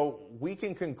 we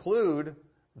can conclude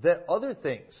that other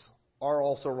things are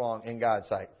also wrong in God's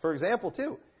sight. For example,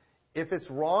 too, if it's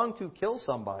wrong to kill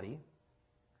somebody,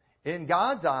 in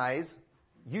God's eyes,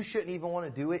 you shouldn't even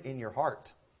want to do it in your heart.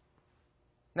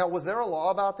 Now, was there a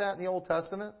law about that in the Old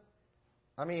Testament?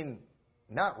 I mean,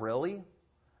 not really.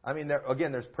 I mean,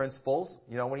 there's principles.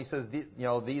 When He says,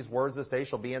 these words this day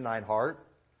shall be in thine heart.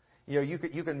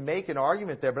 You can make an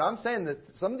argument there, but I'm saying that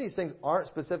some of these things aren't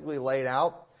specifically laid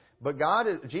out. But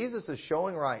Jesus is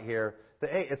showing right here that,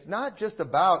 hey, it's not just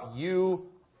about you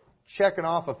checking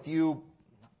off a few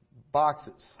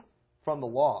boxes from the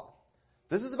law.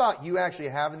 This is about you actually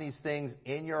having these things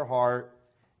in your heart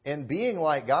and being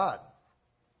like God.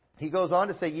 He goes on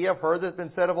to say, "Ye have heard that it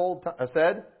has been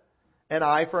said, an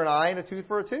eye for an eye and a tooth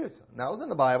for a tooth." And that was in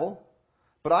the Bible.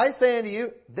 "But I say unto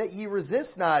you that ye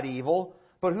resist not evil,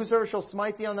 but whosoever shall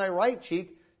smite thee on thy right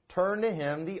cheek, turn to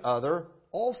him the other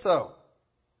also."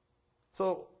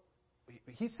 So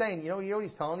He's saying, you know what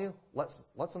He's telling you?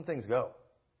 Let some things go.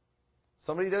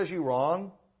 Somebody does you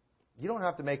wrong, you don't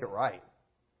have to make it right.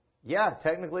 Yeah,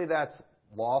 technically that's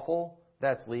lawful,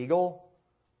 that's legal,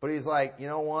 but He's like, you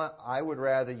know what? I would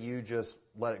rather you just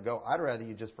let it go. I'd rather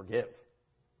you just forgive.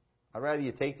 I'd rather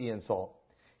you take the insult.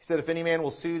 He said, "If any man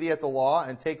will sue thee at the law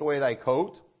and take away thy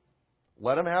coat,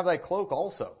 let him have thy cloak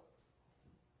also."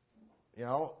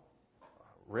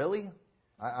 Really?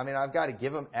 I mean, I've got to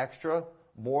give him extra,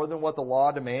 more than what the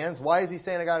law demands. Why is He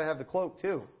saying I got to have the cloak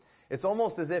too? It's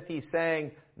almost as if He's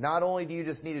saying, not only do you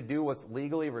just need to do what's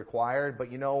legally required,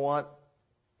 but you know what?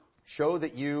 Show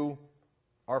that you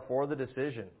are for the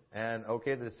decision. And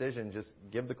okay, the decision, just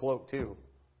give the cloak too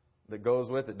that goes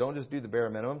with it. Don't just do the bare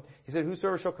minimum. He said,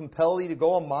 "Whosoever shall compel thee to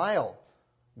go a mile,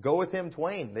 go with him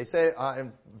twain." They say,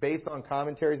 and based on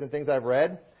commentaries and things I've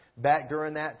read, back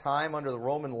during that time under the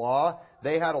Roman law,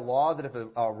 they had a law that if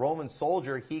a Roman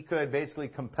soldier, he could basically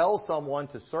compel someone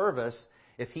to service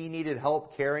if he needed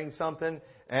help carrying something.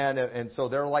 And so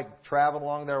they're like traveling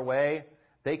along their way.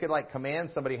 They could like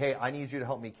command somebody, "Hey, I need you to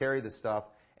help me carry this stuff."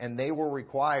 And they were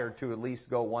required to at least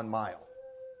go 1 mile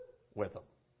with them.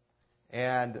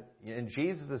 And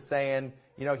Jesus is saying,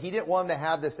 He didn't want them to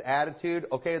have this attitude,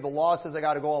 okay, the law says I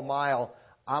got to go a mile.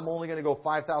 I'm only going to go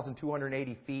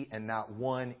 5,280 feet and not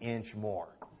 1 inch more.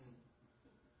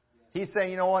 He's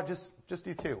saying, you know what, just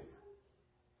do 2.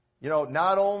 You know,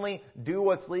 not only do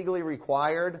what's legally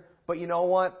required, but you know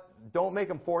what, don't make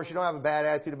them force. You don't have a bad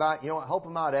attitude about it. You know what, help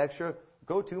them out extra.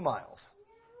 Go 2 miles.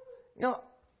 You know,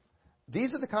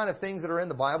 these are the kind of things that are in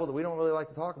the Bible that we don't really like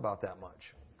to talk about that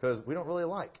much because we don't really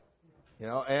like. You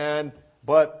know,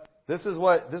 but this is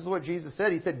what Jesus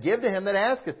said. He said, "Give to him that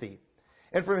asketh thee,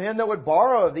 and from him that would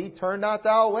borrow of thee, turn not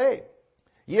thou away.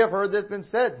 Ye have heard that it has been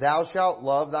said, Thou shalt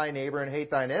love thy neighbor and hate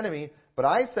thine enemy. But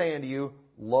I say unto you,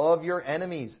 love your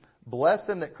enemies, bless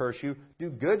them that curse you, do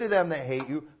good to them that hate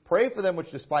you, pray for them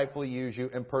which despitefully use you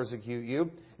and persecute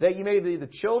you, that ye may be the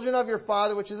children of your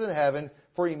Father which is in heaven.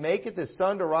 For he maketh his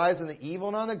sun to rise on the evil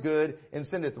and on the good, and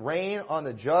sendeth rain on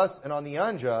the just and on the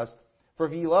unjust. For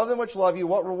if ye love them which love you,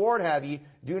 what reward have ye?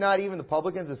 Do not even the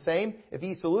publicans the same? If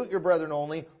ye salute your brethren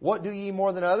only, what do ye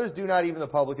more than others? Do not even the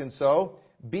publicans so?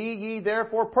 Be ye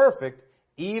therefore perfect,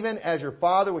 even as your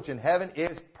Father which in heaven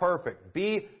is perfect."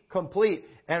 Be complete.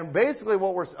 And basically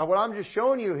what I'm just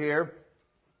showing you here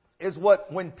is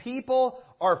when people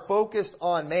are focused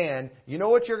on man, you know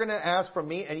what you're going to ask from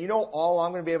me, and you know all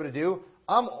I'm going to be able to do?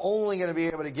 I'm only going to be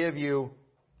able to give you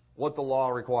what the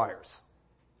law requires.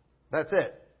 That's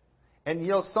it. And, you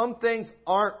know, some things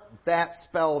aren't that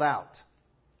spelled out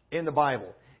in the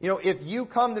Bible. You know, if you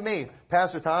come to me,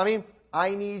 Pastor Tommy,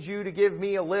 I need you to give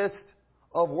me a list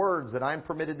of words that I'm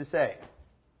permitted to say.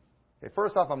 Okay,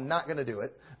 first off, I'm not going to do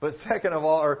it. But second of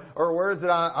all, or words that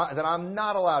I'm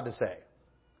not allowed to say.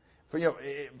 For, you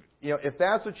know, if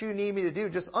that's what you need me to do,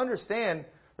 just understand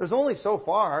there's only so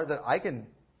far that I can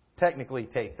technically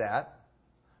take that.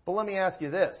 But let me ask you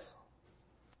this.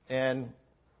 And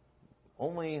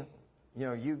only, you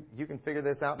know, you can figure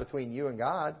this out between you and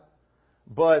God.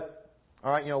 But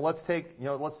all right, let's take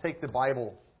the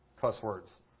Bible cuss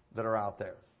words that are out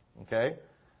there. Okay?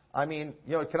 I mean,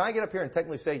 can I get up here and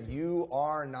technically say you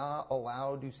are not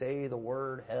allowed to say the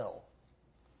word hell?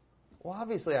 Well,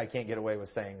 obviously I can't get away with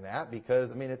saying that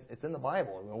because, I mean, it's in the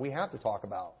Bible. I mean, we have to talk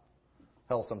about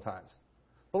hell sometimes.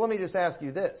 But let me just ask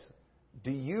you this.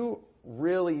 Do you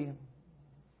really,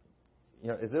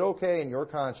 is it okay in your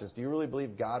conscience, do you really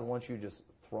believe God wants you just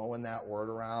throwing that word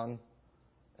around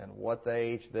and what the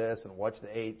H this and what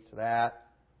the H that?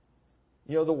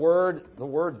 The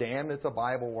word damn, it's a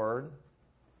Bible word.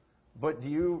 But do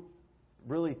you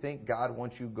really think God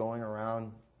wants you going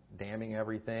around damning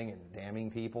everything and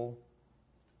damning people?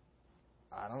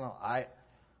 I don't know.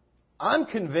 I'm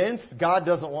convinced God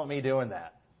doesn't want me doing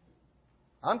that.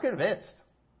 I'm convinced,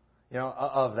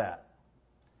 of that.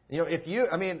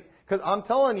 Because I'm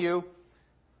telling you,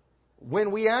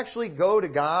 when we actually go to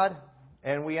God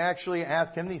and we actually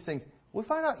ask Him these things, we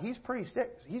find out He's pretty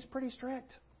strict. He's pretty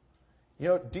strict.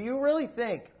 Do you really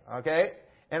think, okay?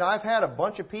 And I've had a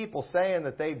bunch of people saying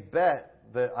that they bet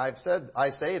that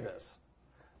I say this.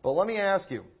 But let me ask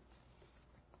you,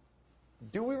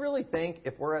 do we really think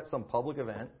if we're at some public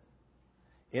event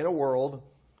in a world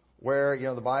where,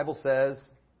 the Bible says,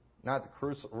 not to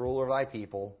curse the ruler of thy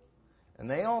people, and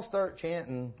they all start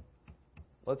chanting,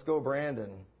 "Let's go,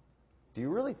 Brandon," do you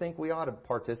really think we ought to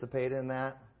participate in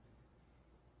that?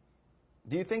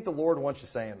 Do you think the Lord wants you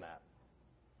saying that?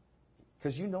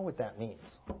 Because you know what that means.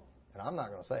 And I'm not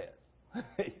going to say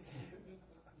it.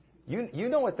 You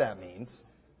know what that means.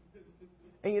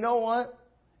 And you know what?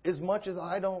 As much as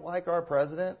I don't like our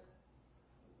president,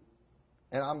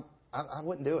 and I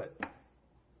wouldn't do it.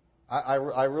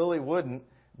 I really wouldn't,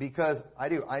 because I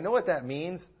do. I know what that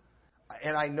means,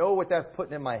 and I know what that's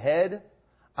putting in my head.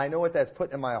 I know what that's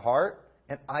putting in my heart,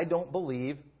 and I don't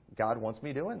believe God wants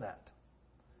me doing that.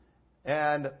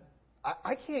 And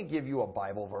I can't give you a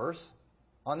Bible verse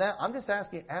on that. I'm just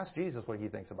ask Jesus what He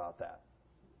thinks about that.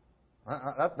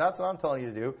 That's what I'm telling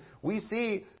you to do. We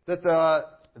see that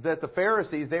the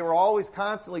Pharisees, they were always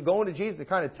constantly going to Jesus and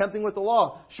kind of tempting with the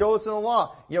law. Show us in the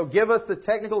law. Give us the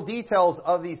technical details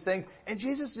of these things. And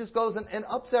Jesus just goes and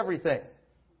ups everything.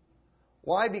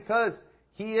 Why? Because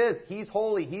He's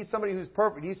holy. He's somebody who's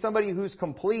perfect. He's somebody who's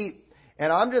complete.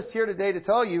 And I'm just here today to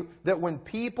tell you that when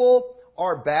people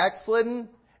are backslidden,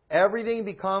 everything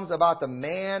becomes about the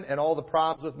man and all the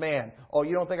problems with man. Oh,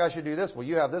 you don't think I should do this? Well,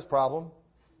 you have this problem.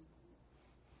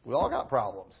 We all got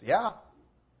problems. Yeah.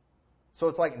 So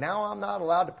it's like now I'm not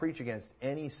allowed to preach against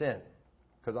any sin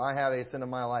because I have a sin in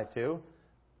my life too.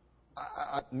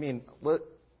 I mean,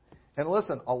 and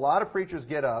listen, a lot of preachers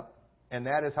get up and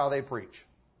that is how they preach.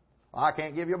 I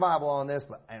can't give you a Bible on this,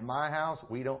 but in my house,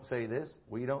 we don't say this.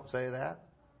 We don't say that.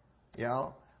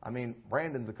 I mean,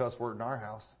 Brandon's a cuss word in our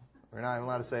house. We're not even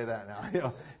allowed to say that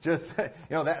now.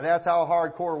 That's how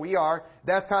hardcore we are.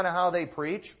 That's kind of how they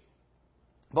preach.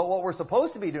 But what we're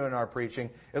supposed to be doing in our preaching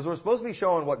is we're supposed to be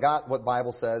showing what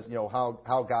Bible says,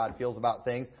 how God feels about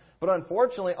things. But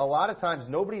unfortunately, a lot of times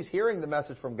nobody's hearing the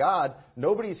message from God.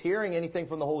 Nobody's hearing anything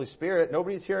from the Holy Spirit.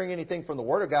 Nobody's hearing anything from the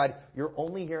Word of God. You're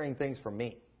only hearing things from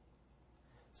me.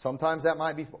 Sometimes that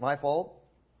might be my fault.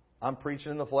 I'm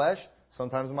preaching in the flesh.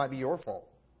 Sometimes it might be your fault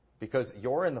because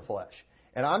you're in the flesh.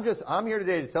 And I'm here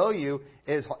today to tell you,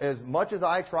 as much as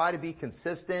I try to be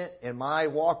consistent in my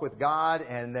walk with God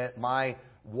and that my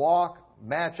walk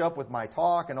match up with my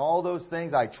talk and all those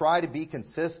things, I try to be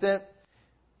consistent.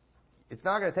 It's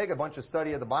not going to take a bunch of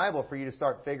study of the Bible for you to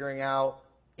start figuring out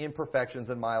imperfections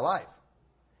in my life.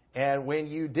 And when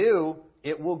you do,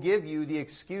 it will give you the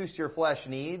excuse your flesh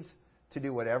needs to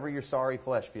do whatever your sorry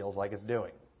flesh feels like it's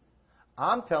doing.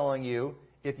 I'm telling you,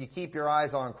 if you keep your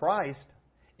eyes on Christ,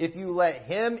 if you let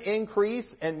Him increase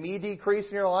and me decrease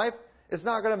in your life, it's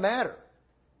not going to matter.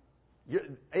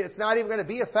 It's not even going to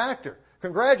be a factor.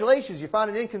 Congratulations, you found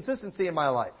an inconsistency in my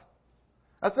life.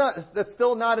 That's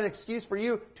still not an excuse for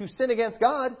you to sin against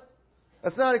God.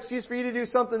 That's not an excuse for you to do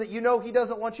something that you know He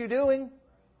doesn't want you doing.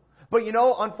 But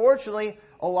unfortunately,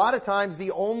 a lot of times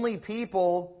the only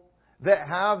people that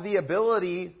have the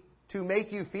ability to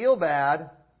make you feel bad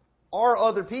are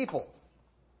other people.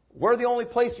 We're the only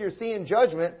place you're seeing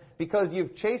judgment because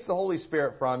you've chased the Holy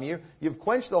Spirit from you. You've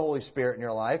quenched the Holy Spirit in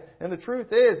your life. And the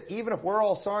truth is, even if we're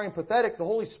all sorry and pathetic, the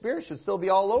Holy Spirit should still be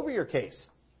all over your case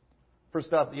for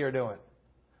stuff that you're doing.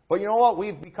 But you know what?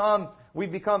 We've become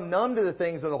numb to the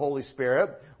things of the Holy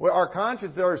Spirit. Where our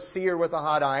consciences are seared with a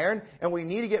hot iron, and we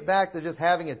need to get back to just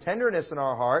having a tenderness in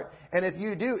our heart. And if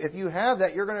you have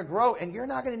that, you're going to grow, and you're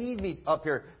not going to need me up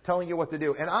here telling you what to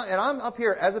do. And I'm up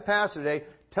here as a pastor today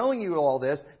telling you all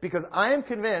this because I am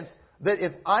convinced that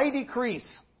if I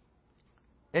decrease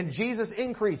and Jesus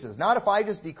increases, not if I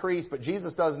just decrease, but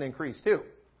Jesus doesn't increase too.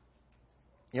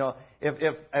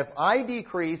 If I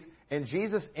decrease and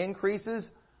Jesus increases,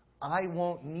 I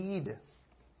won't need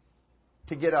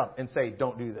to get up and say,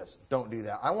 don't do this, don't do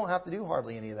that. I won't have to do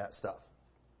hardly any of that stuff.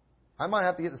 I might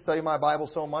have to get to study my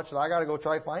Bible so much that I got to go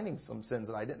try finding some sins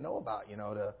that I didn't know about,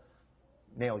 to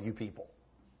nail you people.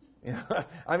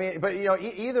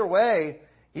 Either way,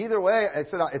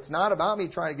 it's not about me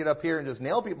trying to get up here and just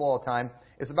nail people all the time.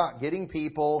 It's about getting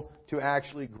people to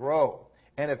actually grow.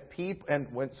 And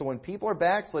when people are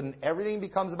backslidden, everything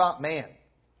becomes about man.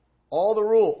 All the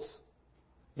rules.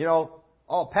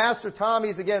 Pastor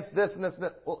Tommy's against this and this and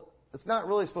that. Well, it's not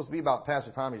really supposed to be about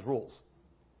Pastor Tommy's rules.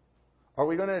 Are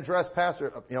we going to address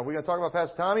are we going to talk about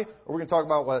Pastor Tommy, or are we going to talk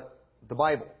about what the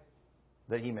Bible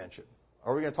that he mentioned?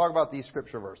 Are we going to talk about these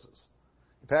scripture verses?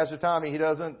 Pastor Tommy, he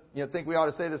doesn't think we ought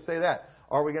to say this, say that.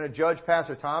 Are we going to judge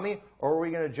Pastor Tommy, or are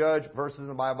we going to judge verses in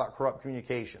the Bible about corrupt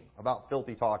communication, about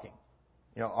filthy talking?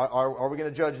 Are we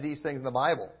going to judge these things in the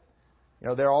Bible?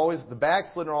 The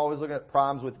backslidden are always looking at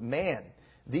problems with man.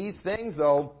 These things,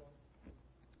 though,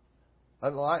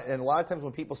 and a lot of times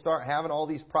when people start having all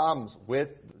these problems with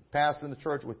pastors in the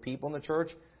church, with people in the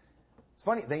church, it's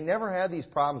funny, they never had these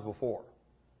problems before.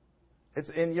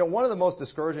 One of the most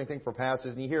discouraging things for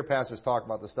pastors, and you hear pastors talk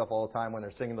about this stuff all the time when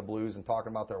they're singing the blues and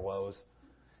talking about their woes,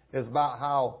 is about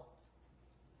how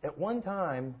at one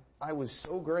time I was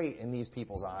so great in these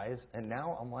people's eyes, and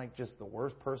now I'm like just the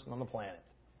worst person on the planet.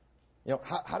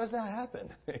 How does that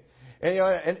happen?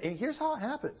 And here's how it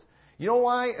happens. You know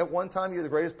why at one time you're the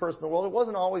greatest person in the world? It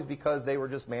wasn't always because they were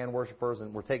just man worshipers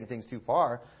and were taking things too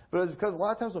far, but it was because a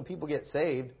lot of times when people get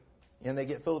saved and they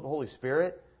get filled with the Holy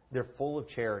Spirit, they're full of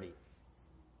charity.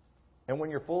 And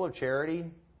when you're full of charity,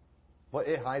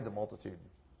 it hides a multitude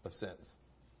of sins.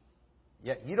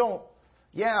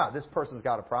 This person's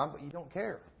got a problem, but you don't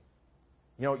care.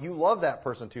 You love that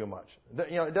person too much.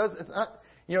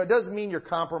 It doesn't mean you're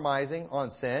compromising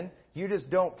on sin. You just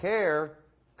don't care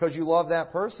because you love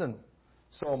that person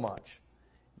so much.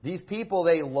 These people,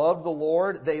 they love the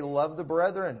Lord, they love the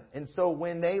brethren. And so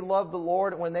when they love the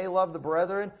Lord, when they love the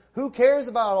brethren, who cares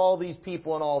about all these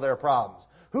people and all their problems?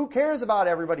 Who cares about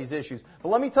everybody's issues? But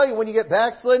let me tell you, when you get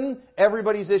backslidden,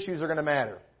 everybody's issues are going to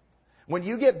matter. When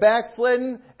you get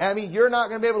backslidden, you're not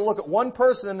going to be able to look at one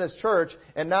person in this church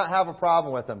and not have a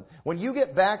problem with them. When you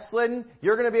get backslidden,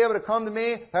 you're going to be able to come to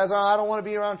me, Pastor, I don't want to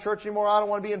be around church anymore. I don't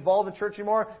want to be involved in church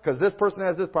anymore because this person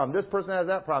has this problem. This person has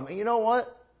that problem. And you know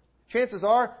what? Chances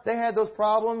are they had those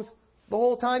problems the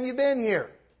whole time you've been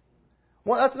here.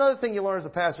 Well, that's another thing you learn as a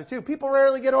pastor too. People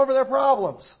rarely get over their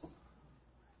problems.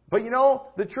 But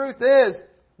the truth is,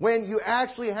 when you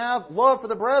actually have love for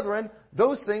the brethren,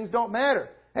 those things don't matter.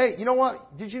 Hey, you know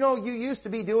what? Did you know you used to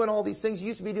be doing all these things? You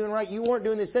used to be doing right. You weren't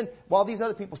doing this sin while these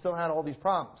other people still had all these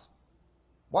problems.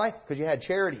 Why? Because you had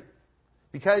charity.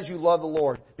 Because you love the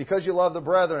Lord. Because you love the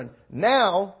brethren.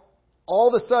 Now,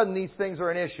 all of a sudden, these things are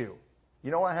an issue.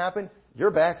 You know what happened?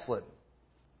 You're backslidden.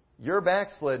 You're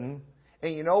backslidden.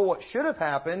 And you know what should have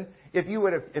happened? If you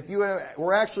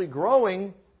were actually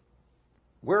growing,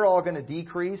 we're all going to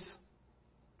decrease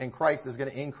and Christ is going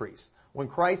to increase. When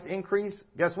Christ increases,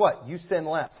 guess what? You sin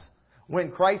less.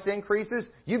 When Christ increases,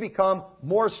 you become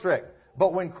more strict.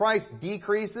 But when Christ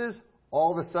decreases,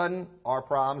 all of a sudden, our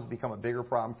problems become a bigger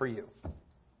problem for you.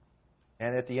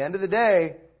 And at the end of the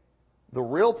day, the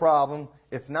real problem,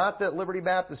 it's not that Liberty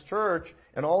Baptist Church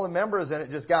and all the members in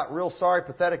it just got real sorry,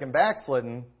 pathetic, and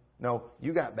backslidden. No,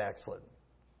 you got backslidden.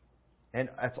 And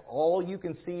that's all you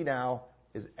can see now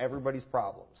is everybody's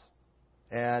problems.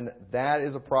 And that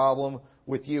is a problem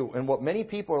with you. And what many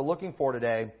people are looking for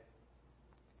today,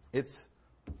 it's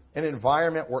an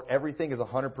environment where everything is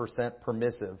 100%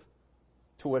 permissive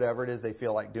to whatever it is they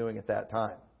feel like doing at that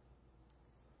time.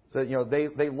 So,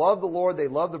 they love the Lord, they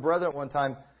love the brethren at one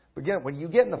time. But again, when you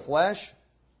get in the flesh,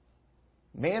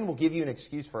 man will give you an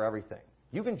excuse for everything.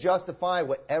 You can justify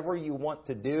whatever you want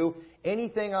to do.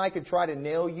 Anything I could try to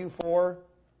nail you for,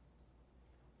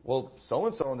 well,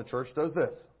 so-and-so in the church does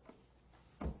this.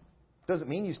 Doesn't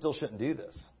mean you still shouldn't do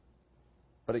this.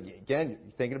 But again,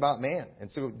 you're thinking about man.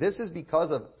 And so this is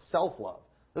because of self-love.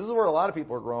 This is where a lot of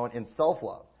people are growing, in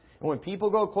self-love. And when people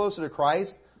go closer to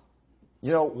Christ,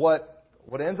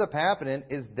 what ends up happening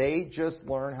is they just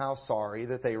learn how sorry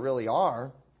that they really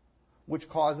are, which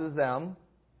causes them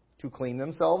to clean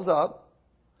themselves up,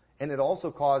 and it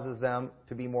also causes them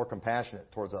to be more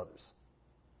compassionate towards others.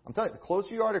 I'm telling you, the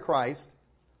closer you are to Christ,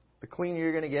 the cleaner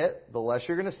you're going to get, the less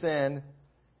you're going to sin,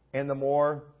 and the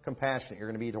more compassionate you're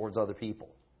going to be towards other people.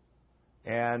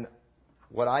 And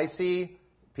what I see,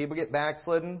 people get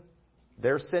backslidden,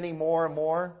 they're sinning more and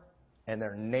more, and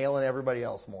they're nailing everybody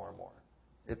else more and more.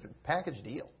 It's a package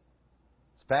deal.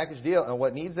 It's a package deal. And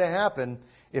what needs to happen,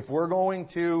 if we're going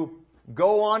to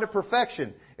go on to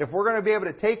perfection, if we're going to be able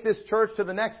to take this church to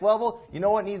the next level, you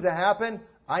know what needs to happen?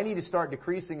 I need to start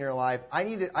decreasing your life. I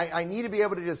need to be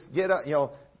able to just get up,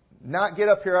 not get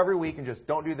up here every week and just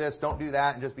don't do this, don't do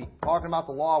that, and just be talking about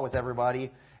the law with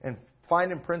everybody and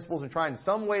finding principles and trying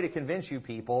some way to convince you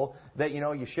people that,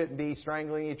 you shouldn't be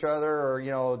strangling each other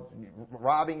or,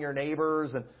 robbing your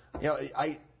neighbors. And,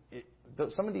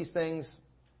 some of these things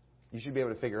you should be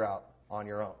able to figure out on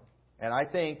your own. And I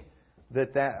think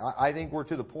I think we're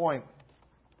to the point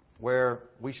where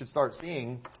we should start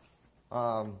seeing,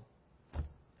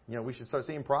 we should start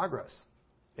seeing progress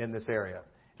in this area.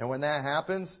 And when that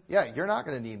happens, you're not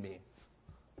going to need me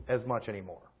as much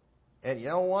anymore. And you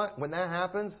know what? When that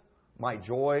happens, my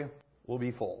joy will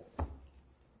be full.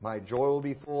 My joy will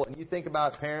be full. And you think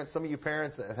about parents, some of you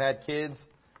parents that have had kids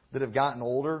that have gotten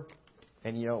older,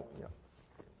 and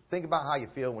think about how you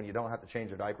feel when you don't have to change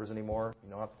your diapers anymore. You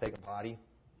don't have to take a potty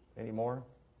anymore.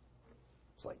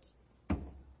 It's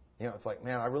like,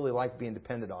 man, I really like being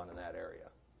depended on in that area.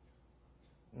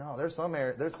 No, there's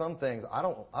some things I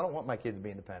don't want my kids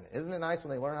being dependent. Isn't it nice when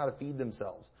they learn how to feed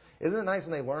themselves? Isn't it nice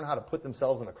when they learn how to put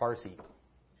themselves in a car seat?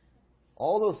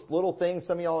 All those little things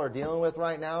some of y'all are dealing with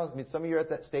right now. I mean, some of you are at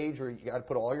that stage where you got to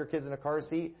put all your kids in a car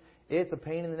seat. It's a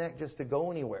pain in the neck just to go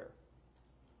anywhere.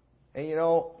 And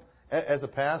as a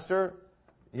pastor,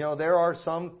 there are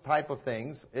some type of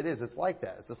things. It's like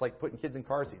that. It's just like putting kids in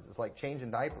car seats. It's like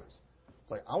changing diapers.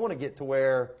 It's like, I want to get to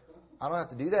where I don't have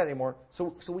to do that anymore,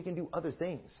 so we can do other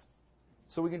things.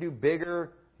 So we can do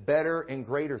bigger, better, and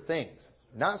greater things.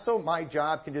 Not so my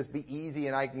job can just be easy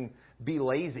and I can be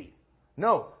lazy.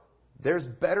 No, there's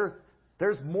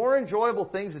more enjoyable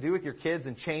things to do with your kids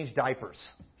than change diapers.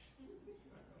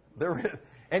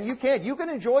 And you can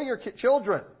enjoy your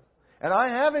children. And I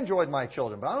have enjoyed my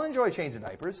children, but I don't enjoy changing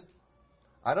diapers.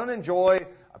 I don't enjoy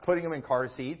putting them in car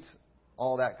seats,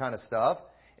 all that kind of stuff.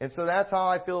 And so that's how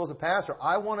I feel as a pastor.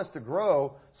 I want us to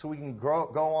grow so we can go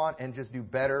on and just do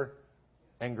better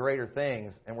and greater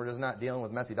things, and we're just not dealing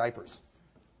with messy diapers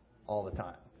all the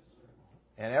time.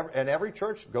 And every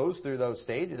church goes through those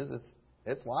stages.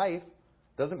 It's life.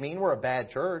 Doesn't mean we're a bad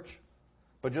church.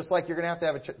 But just like you're going to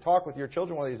have a talk with your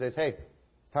children one of these days, hey,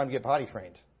 it's time to get potty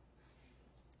trained.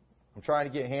 I'm trying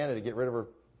to get Hannah to get rid of her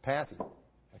passy.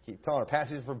 I keep telling her,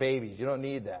 passy's for babies. You don't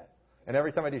need that. And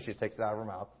every time I do, she just takes it out of her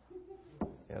mouth.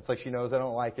 It's like she knows I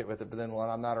don't like it with it, but then when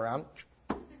I'm not around,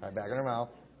 right back in her mouth.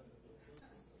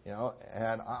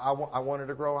 And I want her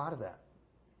to grow out of that.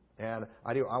 And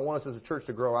I do. I want us as a church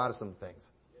to grow out of some things.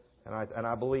 And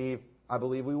I believe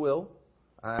we will.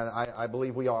 And I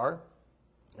believe we are.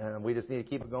 And we just need to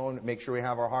keep it going, make sure we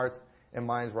have our hearts and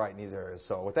minds right in these areas.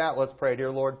 So with that, let's pray.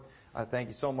 Dear Lord, I thank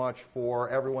you so much for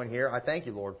everyone here. I thank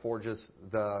you, Lord, for just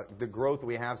the growth that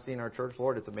we have seen in our church,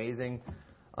 Lord. It's amazing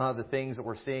the things that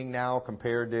we're seeing now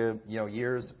compared to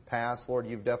years past. Lord,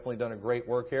 you've definitely done a great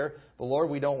work here. But Lord,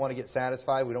 we don't want to get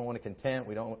satisfied. We don't want to content.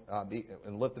 We don't be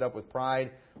lifted up with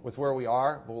pride with where we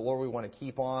are. But Lord, we want to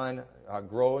keep on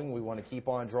growing. We want to keep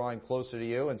on drawing closer to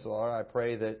you. And so, Lord, I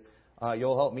pray that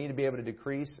you'll help me to be able to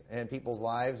decrease in people's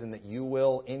lives, and that you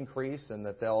will increase, and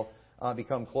that they'll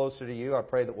become closer to you. I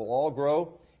pray that we'll all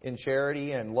grow in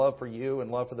charity and love for you and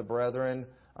love for the brethren,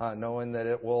 knowing that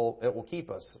it will keep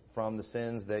us from the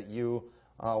sins that you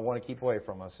want to keep away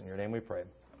from us. In your name we pray.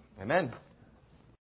 Amen.